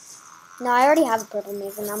maven? No, I already have a purple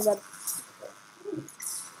maven. I'm good. Okay.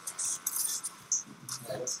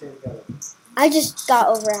 Alright, let's stay together. I just got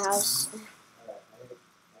over a house. Alright,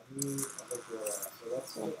 I need a visual. So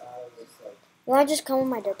let's get out of this, like... You wanna just come on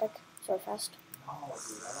my dirt bike so fast? No, dude,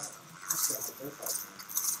 I don't trust you on my dirt bike, man.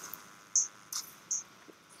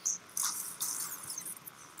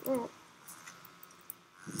 Alright.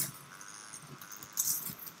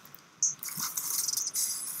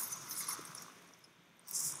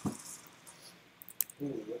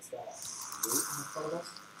 Ooh, what's that? Loot in front of us?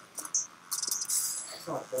 I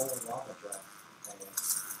saw a golden llama drop in front of us.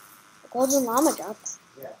 A golden llama drop?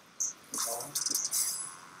 Yeah.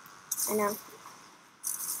 I know.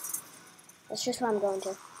 That's just where I'm going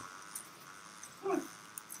to. Oh,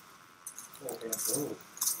 damn, blue.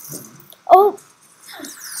 Oh!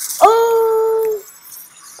 Oh!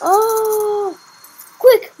 Oh!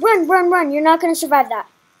 Quick! Run! You're not gonna survive that.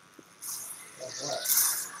 What?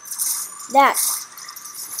 That.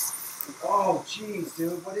 Oh, jeez,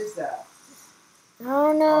 dude, what is that?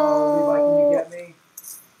 Oh no. Oh, Levi, can you get me?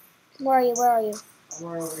 Where are you? I'm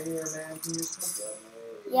right over here, man. Can you just come get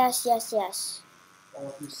me? Yes. Oh,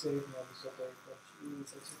 if you save me, I'll be so grateful. Jeez,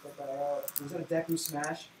 I took that guy out. Was that a Deku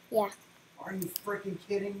smash? Yeah. Are you freaking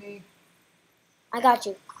kidding me? I got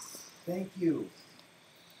you. Thank you.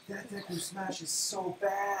 That Deku smash is so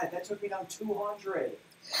bad. That took me down 200.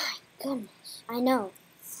 My goodness. I know.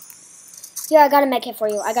 Here, I got a med kit for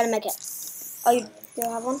you. Oh, you do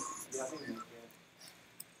have one? Yeah, I think you can.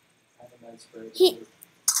 I have a med spray.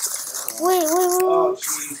 Wait. Oh,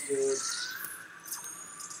 jeez, dude.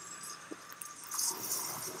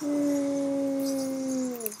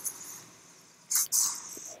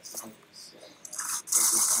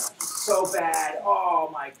 So bad. Oh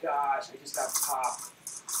my gosh, I just got popped.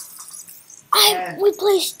 We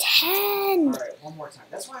placed 10. Alright, one more time.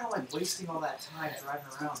 That's why I don't like wasting all that time driving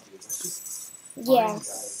around, dude. Let's just find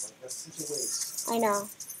guys. Like, that's such a waste. I know.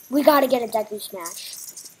 We gotta get a Deku smash.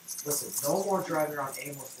 Listen, no more driving around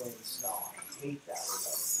aimlessly in the snow. I hate that.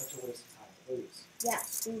 It's such a waste of time, please.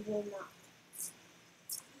 Yes, we will not.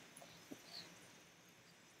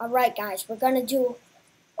 Alright, guys, we're gonna do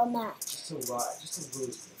a match. Just to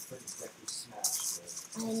lose the freaking Deku smash,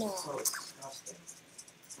 dude. I know. So disgusting.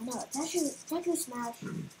 I know. Deku smash.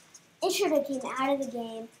 It should have came out of the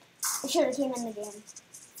game. It should have came in the game.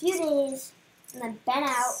 A few days, and then been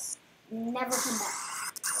out, never come back.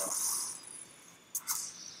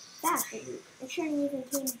 It shouldn't even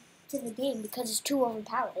came to the game because it's too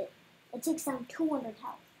overpowered. It takes down 200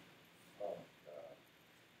 health. Oh, God.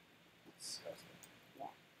 Disgusting.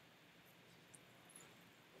 Yeah.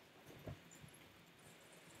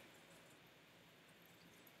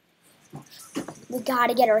 We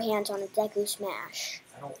gotta get our hands on a Deku Smash.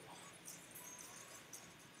 I don't.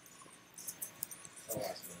 Oh,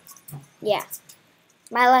 last game. Yeah.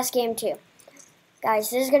 My last game too. Guys,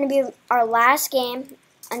 this is gonna be our last game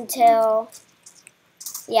until,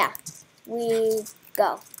 yeah, we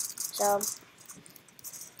go. So,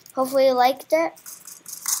 hopefully you liked it.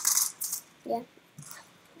 Yeah.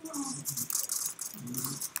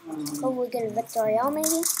 Hopefully we get a Victorial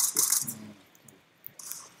maybe.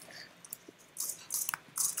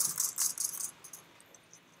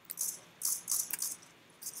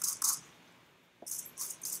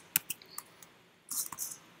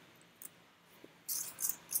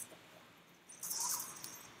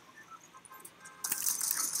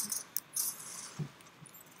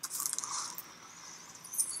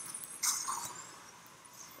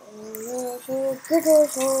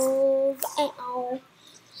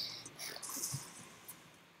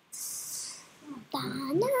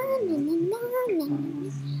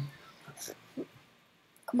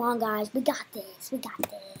 Come on, guys. We got this. We got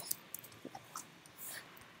this.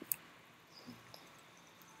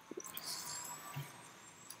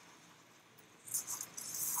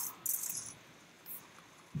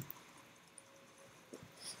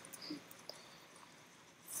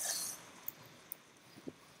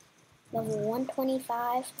 Level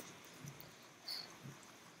 125.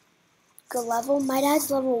 Good level. My dad's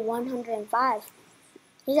level 105.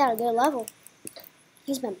 He's at a good level.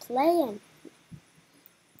 He's been playing.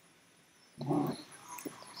 Alright,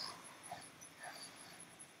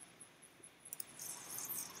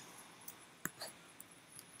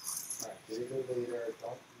 be a good leader.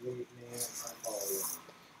 Don't leave me. I'm trying to follow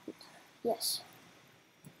you. Yes.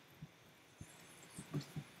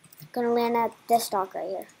 Gonna land at this dock right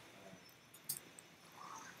here.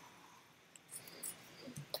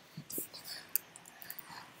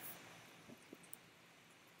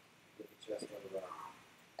 Get the chest on the rock.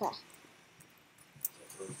 Okay. Get the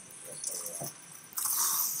chest on the rock.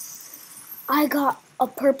 I got a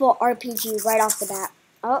purple RPG right off the bat.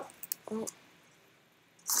 Oh. Gosh.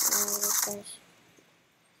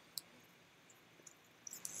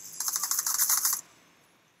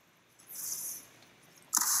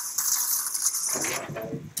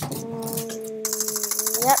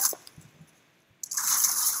 Yep.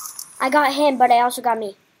 I got him, but I also got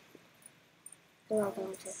me.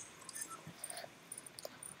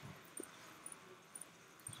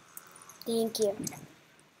 Thank you.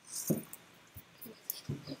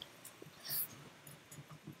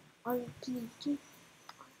 RPG.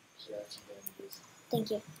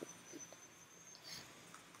 Thank you.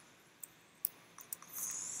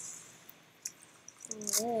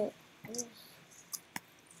 Alright.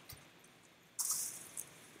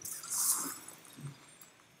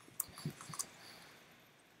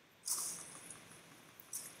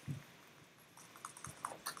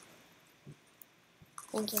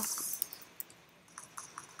 Thank you.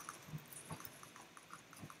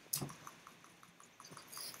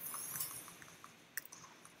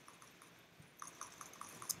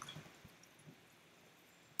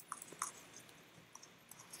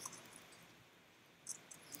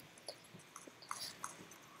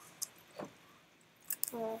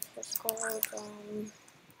 Let's go down.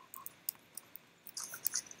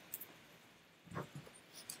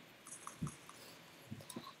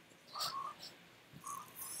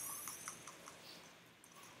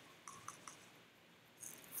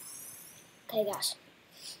 Okay, guys.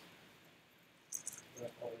 You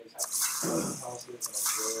don't always have houses and a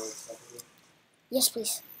drill and stuff with you. Yes,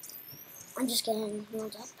 please. I'm just getting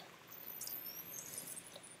healed up.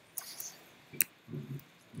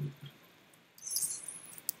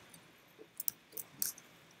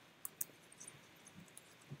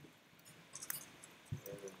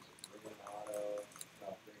 Green auto. No,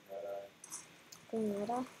 green red eye. Green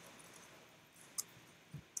Rita.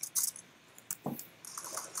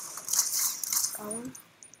 Got one.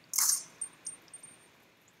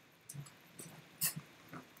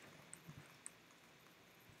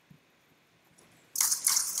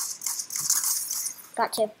 Got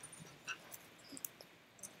two.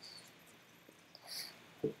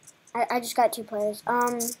 I just got 2 players.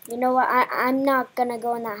 You know what? I'm not gonna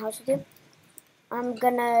go in that house with you. I'm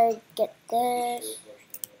gonna get this.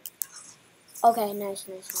 Okay, nice,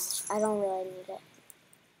 nice, nice. I don't really need it.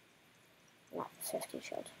 Not 50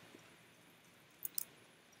 shield.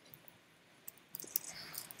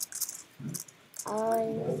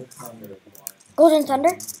 Golden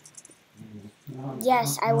Thunder?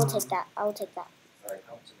 Yes, I will take that. I will take that. Alright,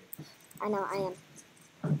 come to me. I know, I am.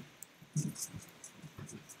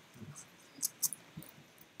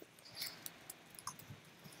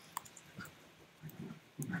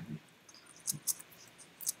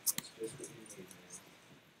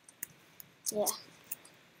 Yeah.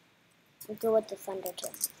 I'm good with the thunder too.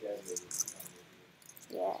 Yeah, maybe.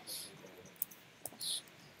 Yes. Yes.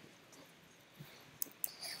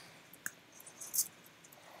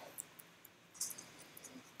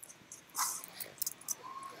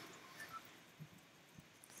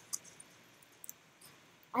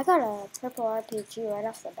 I got a purple RPG right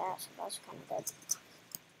off the bat, so that's kind of good.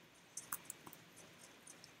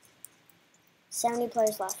 70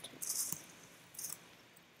 players left.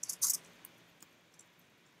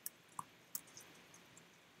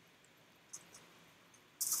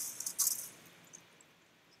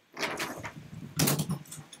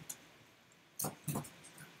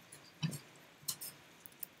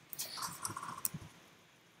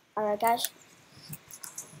 Alright, guys.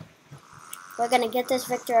 We're gonna get this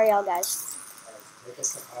victorial, guys. Alright, make us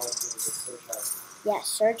some houses with search houses. Yes,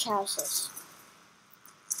 search houses.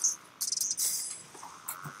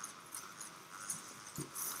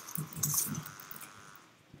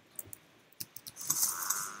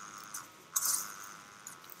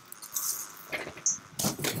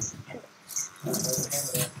 There's a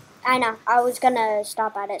hammer there. I know. I was gonna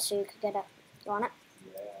stop at it so you could get it. You want it?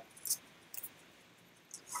 Yeah.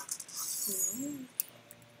 Mm.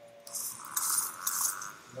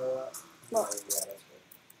 You know what? What? Yeah, that's good.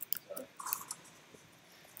 Sorry.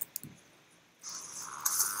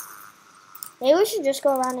 Maybe we should just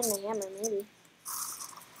go around in the hammer, maybe. Okay.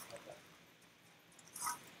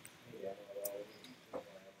 Maybe I don't know what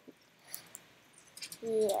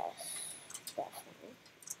Yes, definitely.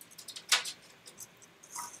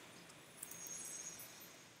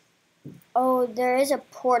 Oh, there is a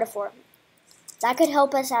porta-fort. That could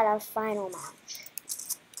help us at our final match.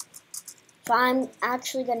 So I'm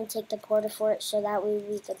actually going to take the porta-fort so that way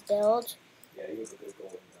we could build. Yeah, you have a good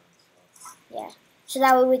golden gun, so. Yeah. So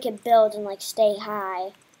that way we could build and like stay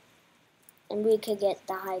high. And we could get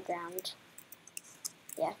the high ground.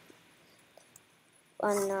 Yeah.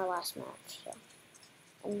 On our last match. So.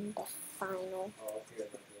 And the final. Oh, okay, good.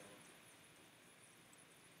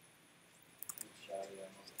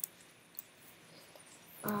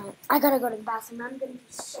 I gotta go to the bathroom. I'm gonna be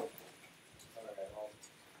so. Alright, I'll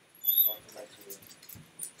come back to you.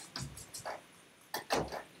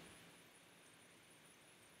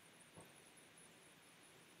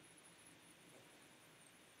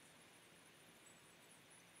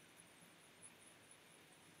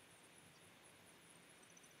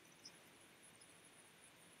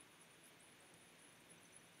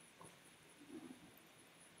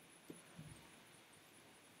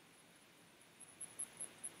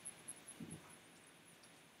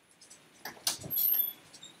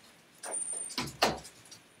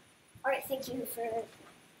 Alright, thank you for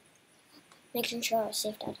making sure I was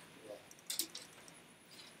safe, Dad.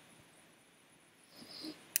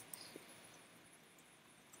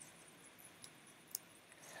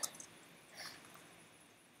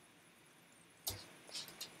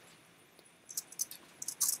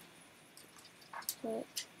 Wait.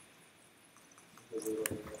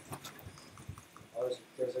 Oh,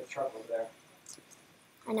 there's a truck over there.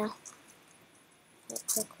 I know.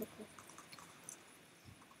 Wait, quick.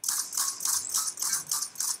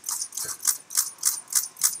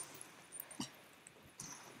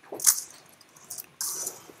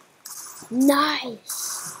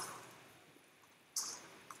 Nice!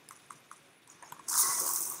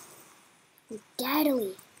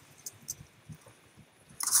 Deadly.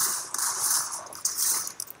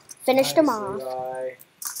 Finished them off. Nicely,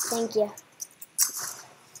 Thank you.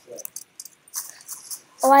 Sick.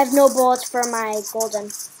 Oh, I have no bullets for my golden.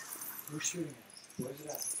 Who's shooting us? Where's it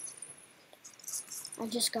at? I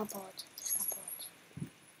just got bullets.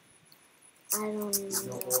 I don't No know.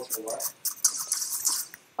 bullets for what?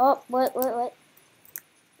 Oh, what? What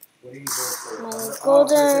do you need bullets for? My Oh, it's right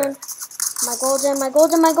golden. there. My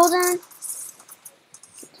golden.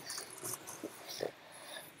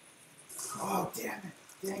 Oh, damn it.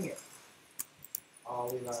 Dang it. I'll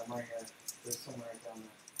leave out my hair. There's somewhere right down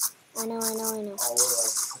there. I know. Oh, we're like...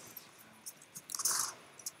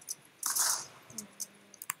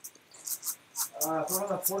 throw on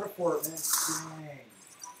the porta-fort, man. Dang.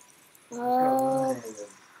 Just got eliminated.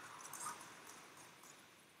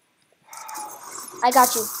 I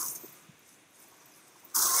got you.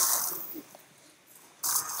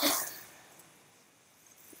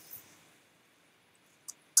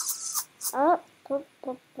 Oh, poop.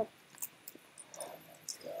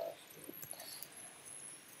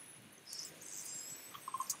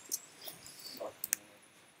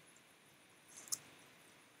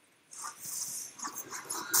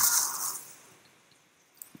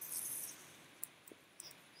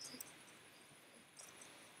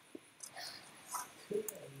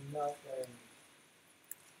 Nothing.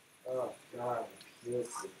 Oh god,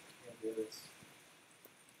 beautiful. Can't do this.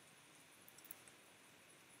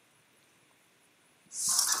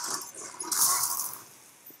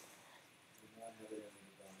 Do not have it in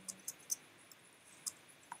the bottom.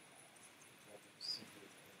 Simply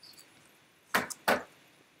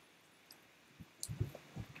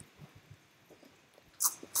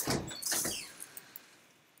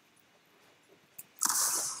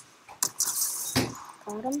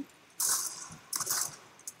Got him.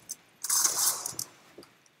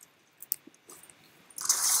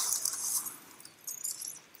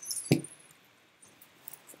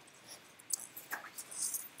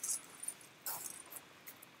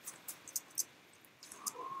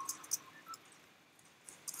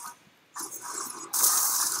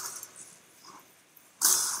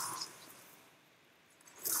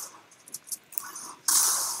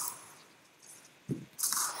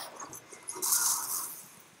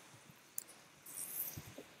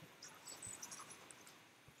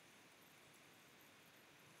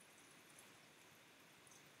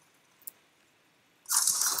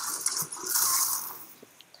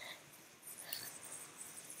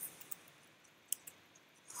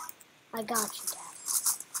 I got you, Dad.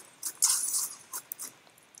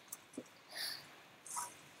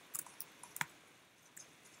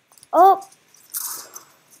 Oh!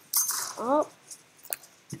 Oh!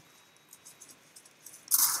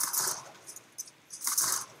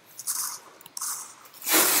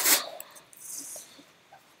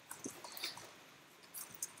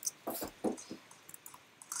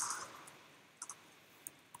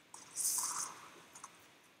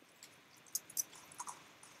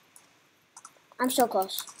 I'm so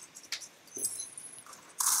close.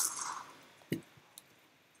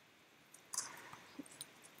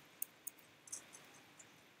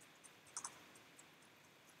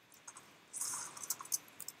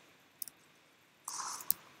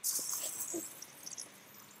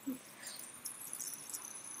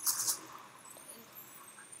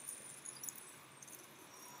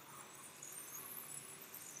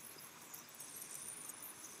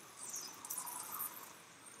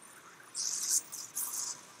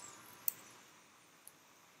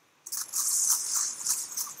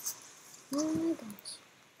 Oh my gosh.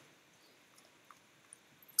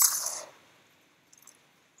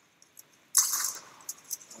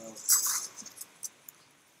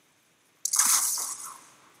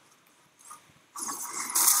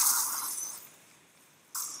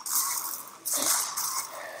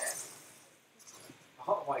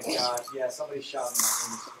 oh my gosh, yeah, somebody shot me in the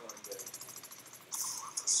scoring bit.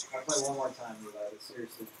 I'll play one more time, Eli, but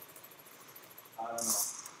seriously. I don't know.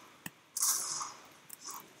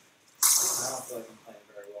 I don't feel like I'm playing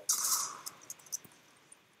very well tonight.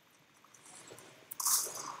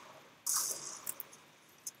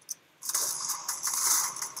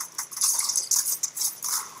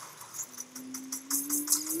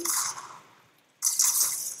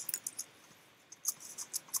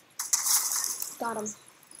 Got him.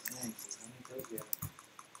 Thank you. How many kills do you have?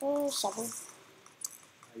 Oh, 7. Oh,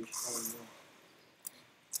 you should probably know.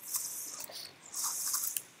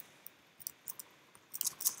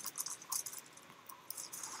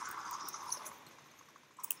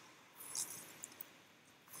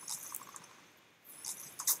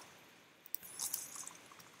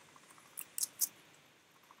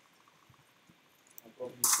 I'll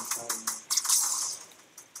both use some power now.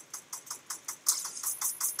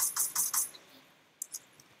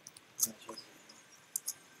 Yeah, Chester.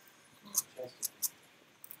 Chester.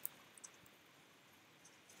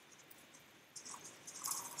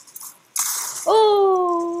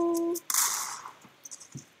 Oh!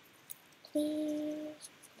 Please.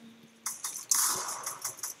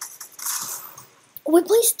 We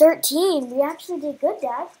placed 13. We actually did good,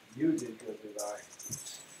 Dad. You did good,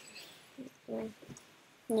 Levi.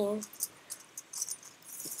 Yeah.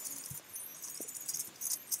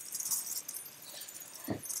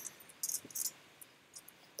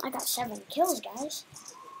 I got 7 kills, guys.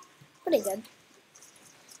 Pretty good.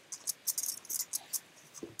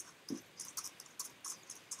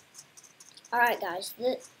 Alright, guys.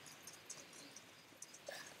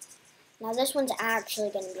 Now this one's actually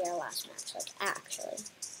going to be our last match. Like, actually.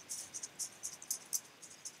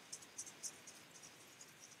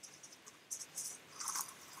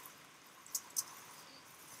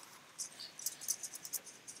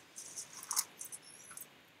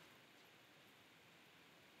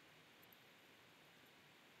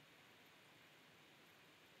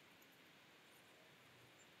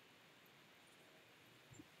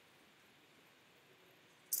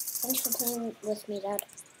 Thanks for playing with me, Dad.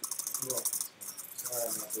 You're welcome. Sorry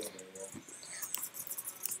I'm not doing very well.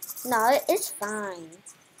 No, it's fine.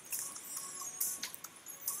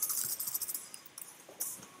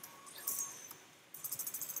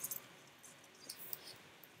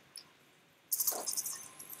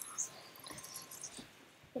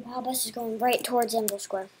 Oh, bus is going right towards Anvil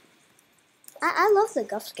Square. I love the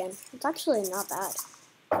Guff skin. It's actually not bad.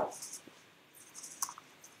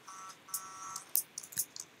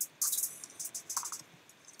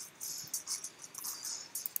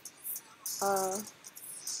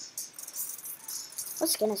 What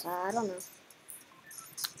skin is that? I don't know.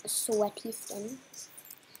 A sweaty skin.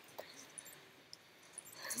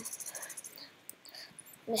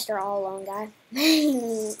 Mr. All Alone guy.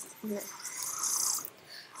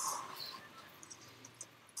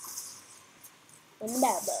 In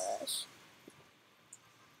that bus.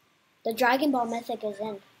 The Dragon Ball Mythic is in.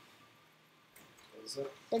 What is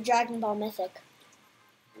it? The Dragon Ball Mythic.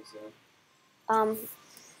 What is it?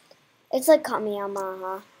 It's like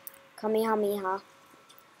Kamehameha. Kamehameha.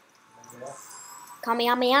 Yeah.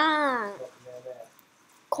 Kamehameha.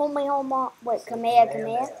 Kamehameha. Wait,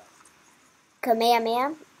 Kamehameha?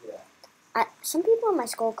 Kamehameha? Yeah. Some people in my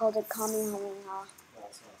school called it Kamehameha. No,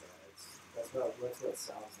 it's not that. That's what it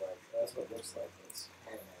sounds like. That's what it looks like. It's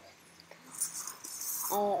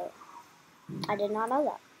Oh. I did not know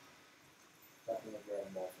that. back in the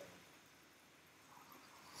Dragon Ball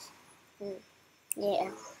thing.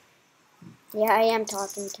 Yeah. Yeah, I am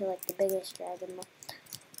talking to like the biggest Dragon Ball.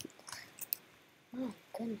 My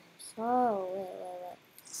goodness. Oh, wait.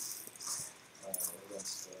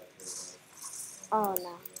 Oh,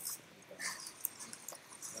 no.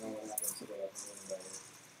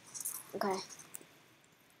 Okay.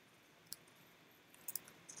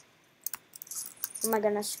 Oh my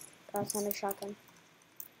goodness. That's under shotgun.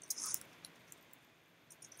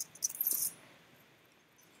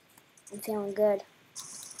 I'm feeling good.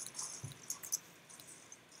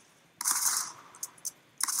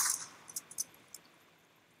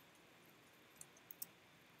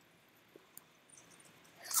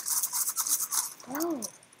 Oh.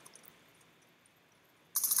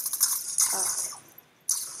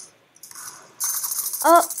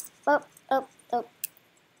 Oh.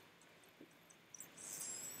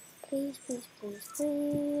 Please.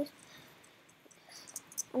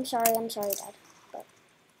 I'm sorry, Dad. But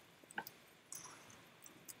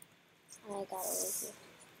I gotta leave you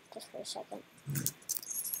just for a second.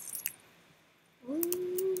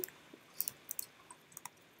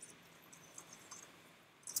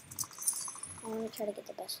 I'm gonna try to get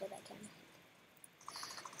the best loot I can.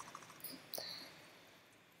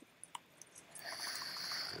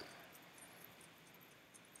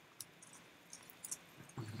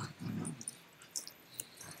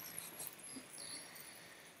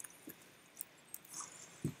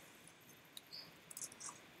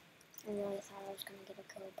 I really thought I was gonna get a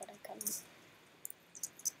kill, but I couldn't.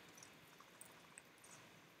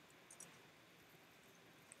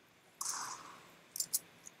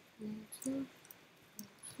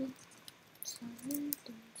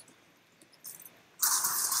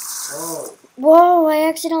 Oh. Whoa! I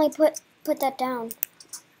accidentally put that down.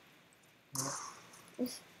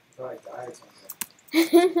 Probably died or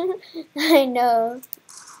something. I know.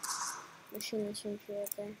 Machine right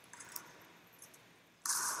there.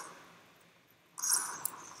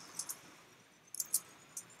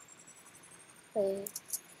 Wait.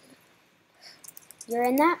 You're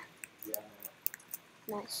in that? Yeah.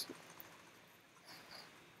 Nice.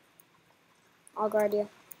 I'll guard you.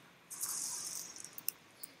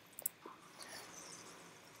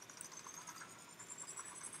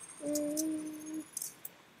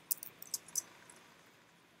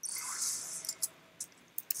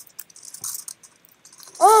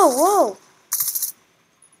 Oh, whoa!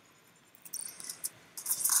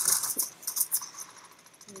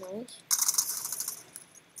 Nice.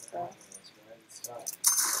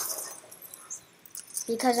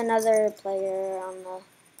 Because another player on the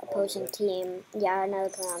opposing team, another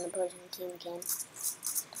player on the opposing team came.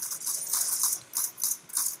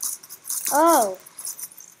 Oh,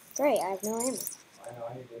 great! I have no ammo. I know.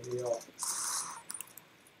 I need to heal.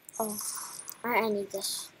 Oh, I need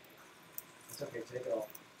this. It's okay. Take it all.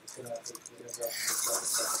 It's gonna go.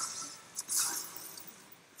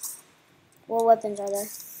 What weapons are there?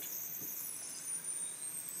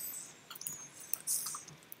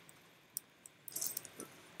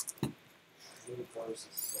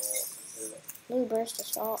 New burst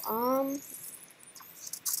assault. Oh.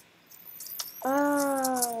 I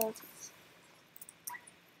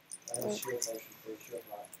have a shield potion for a shield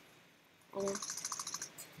pot. I know.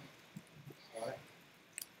 What?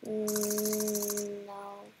 No.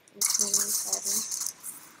 I'm trying to fight him.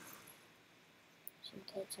 Some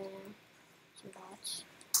kids right now. Some bots.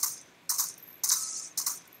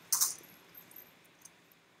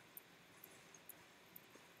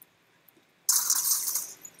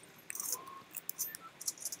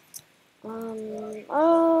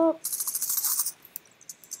 Oh.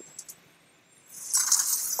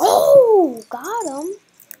 got him.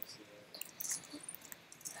 I see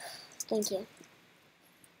that. Thank you.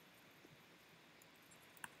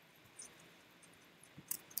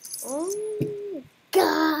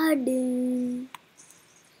 Got him.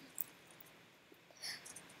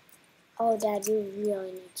 Oh, Dad, you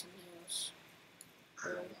really need some heals. Oh,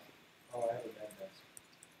 I have a bad nest.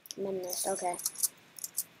 Menace, okay.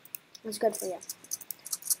 That's good for you.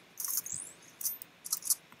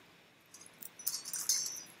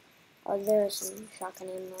 Oh, there's some shotgun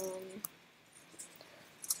ammo on you.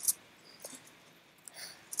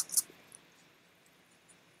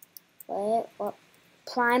 What?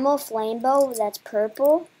 Primal Flamebow, that's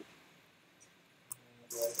purple?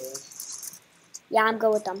 You like those? Yeah, I'm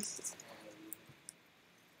good with them.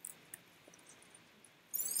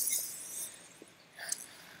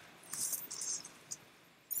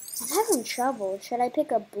 I'm having trouble. Should I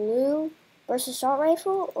pick a blue burst assault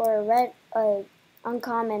rifle or a red,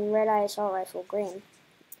 uncommon red-eye assault rifle, green?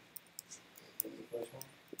 What's the first one?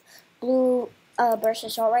 Blue burst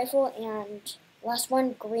assault rifle and last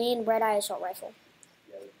one, green red-eye assault rifle.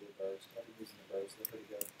 Yeah, the blue burst. I've been using the burst. They're pretty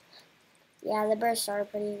good. Yeah, the bursts are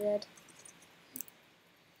pretty good.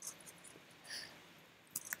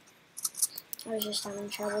 I was just having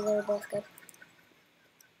trouble. They were both good.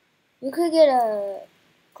 You could get a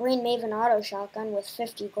green Maven auto shotgun with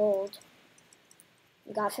 50 gold.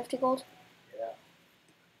 You got 50 gold? Yeah.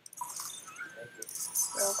 Thank you.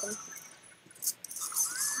 You're welcome.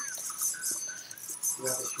 You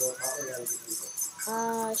have the shield pot or you have to use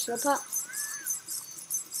it? Shield pot?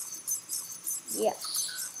 Yes.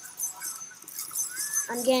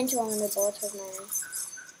 I'm getting to 100 bullets with my...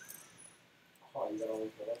 Oh, you got all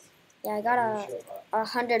those bullets? Yeah, I got Use shield pot.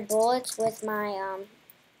 100 bullets with my,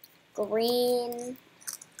 green...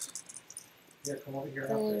 Here, come over here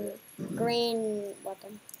and upgrade it. Green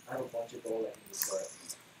weapon. I have a bunch of gold I can use for it.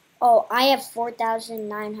 Oh, I have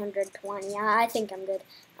 4,920. I think I'm good.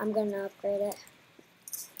 I'm gonna upgrade it.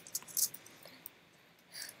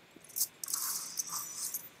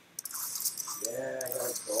 Yeah, I got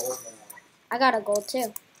a gold now. I got a gold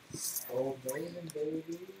too. Gold Maven,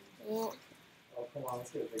 baby. Yeah. Oh, come on,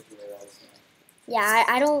 let's get a victory else now. Yeah,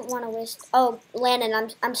 I don't want to waste... Oh,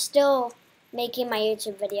 Landon, I'm still making my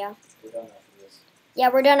YouTube video. We're done after this. Yeah,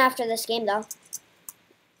 we're done after this game, though.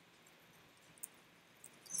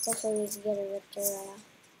 Hopefully we can get a victory right now.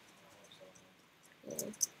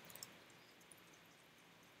 Yeah.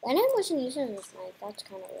 Landon wasn't using his mic. That's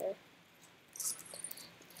kind of weird.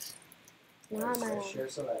 Now I'm at... Share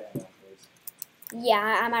some of that ammo, please.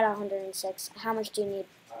 Yeah, I'm at 106. How much do you need?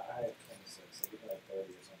 I have 26, so give me like 30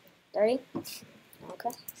 or something. 30?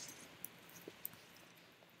 Okay.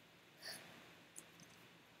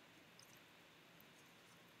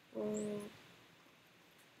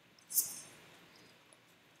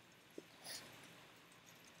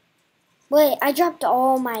 Wait, I dropped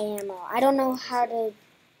all my ammo. I don't know how to...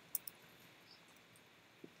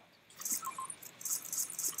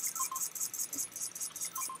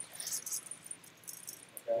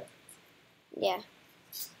 Okay? Yeah,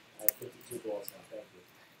 I have 52 bullets now, thank you.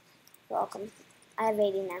 you're welcome. I have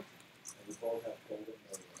 80 now. And we both have golden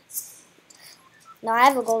Maven. No, I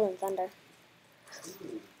have a golden thunder.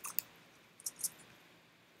 Ooh.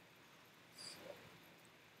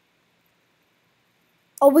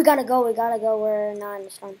 Oh, we gotta go. We're not in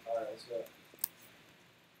the storm. Alright, let's go.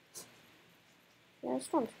 Yeah, the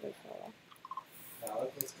storm's pretty far away. Now,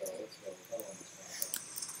 let's go. I don't want this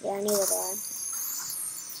one. Yeah, neither do I.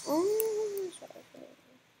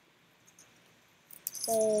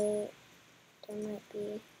 Wait, there might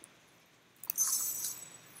be...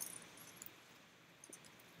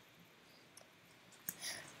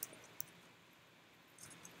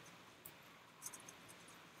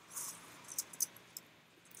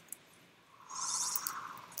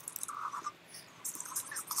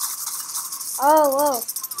 Oh, whoa.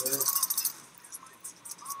 Really?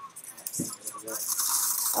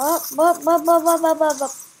 Oh, bop, bop, bop, bop, bop, bop,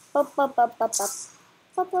 bop, bop, bop, bop, bop, bop.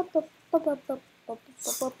 Bop, bop, bop, bop, bop, bop, bop, bop,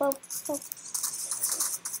 bop, bop, bop.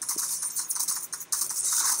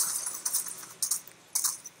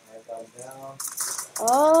 Alright, got him down.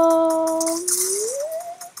 Oh.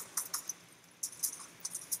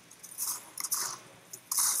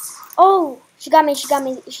 Oh, she got me.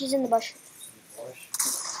 She's in the bush.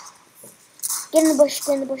 Get in the bush,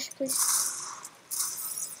 please.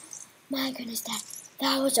 My goodness,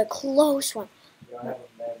 that was a close one. You don't have a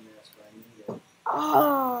med mask, but I need it.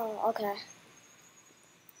 Oh, okay.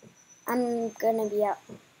 I'm gonna be at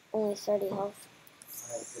only 30 health.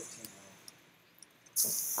 I have 15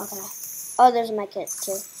 now. Okay. Oh, there's my kit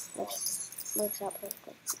too. Works out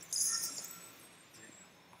perfectly.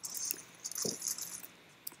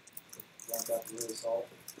 that really salty?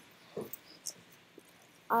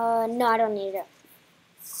 No, I don't need it.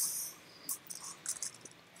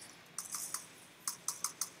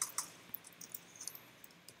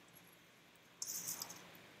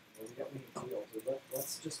 Well, we got me heels.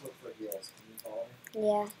 Let's just look for heels. Can you follow me?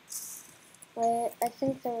 Yeah. Wait, I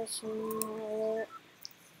think there's some more.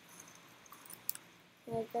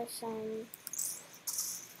 Like there's some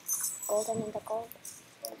golden in the gold.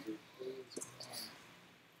 Oh, dude, please, come on.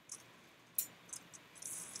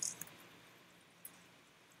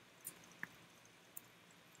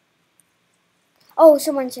 Oh,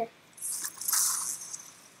 someone's here.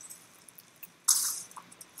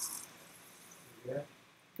 You here?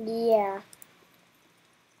 Yeah.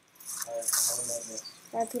 I haven't done this.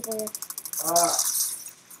 There are people here. Ah!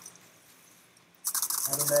 I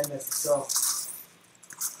haven't done this. Let's go.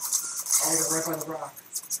 Oh, they're right by the rock.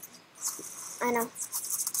 I know.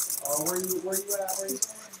 Oh, where you at? Where you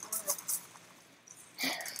going?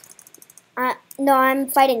 No, I'm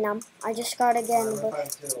fighting them. I just got again. I'm gonna fight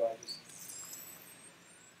too.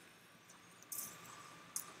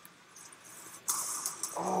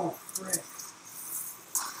 Oh, frick.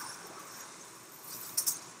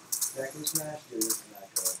 That can smash, dude. This is not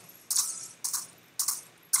good.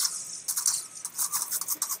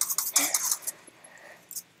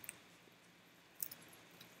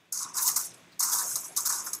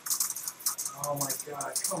 Oh my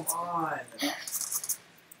god, come on! I'm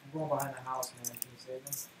going behind the house, man. Can you save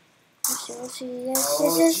me? Let's see. Yes,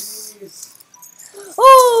 Oh, yes, jeez! yes.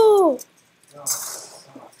 Oh! Oh, that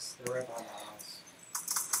sucks. They're right behind the house.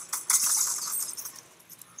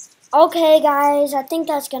 Okay, guys. I think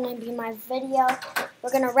that's gonna be my video.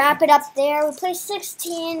 We're gonna wrap it up there. We played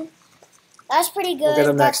 16. That's pretty good. We'll get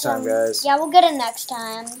them Got next time, guys. Yeah, we'll get it next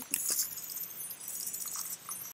time.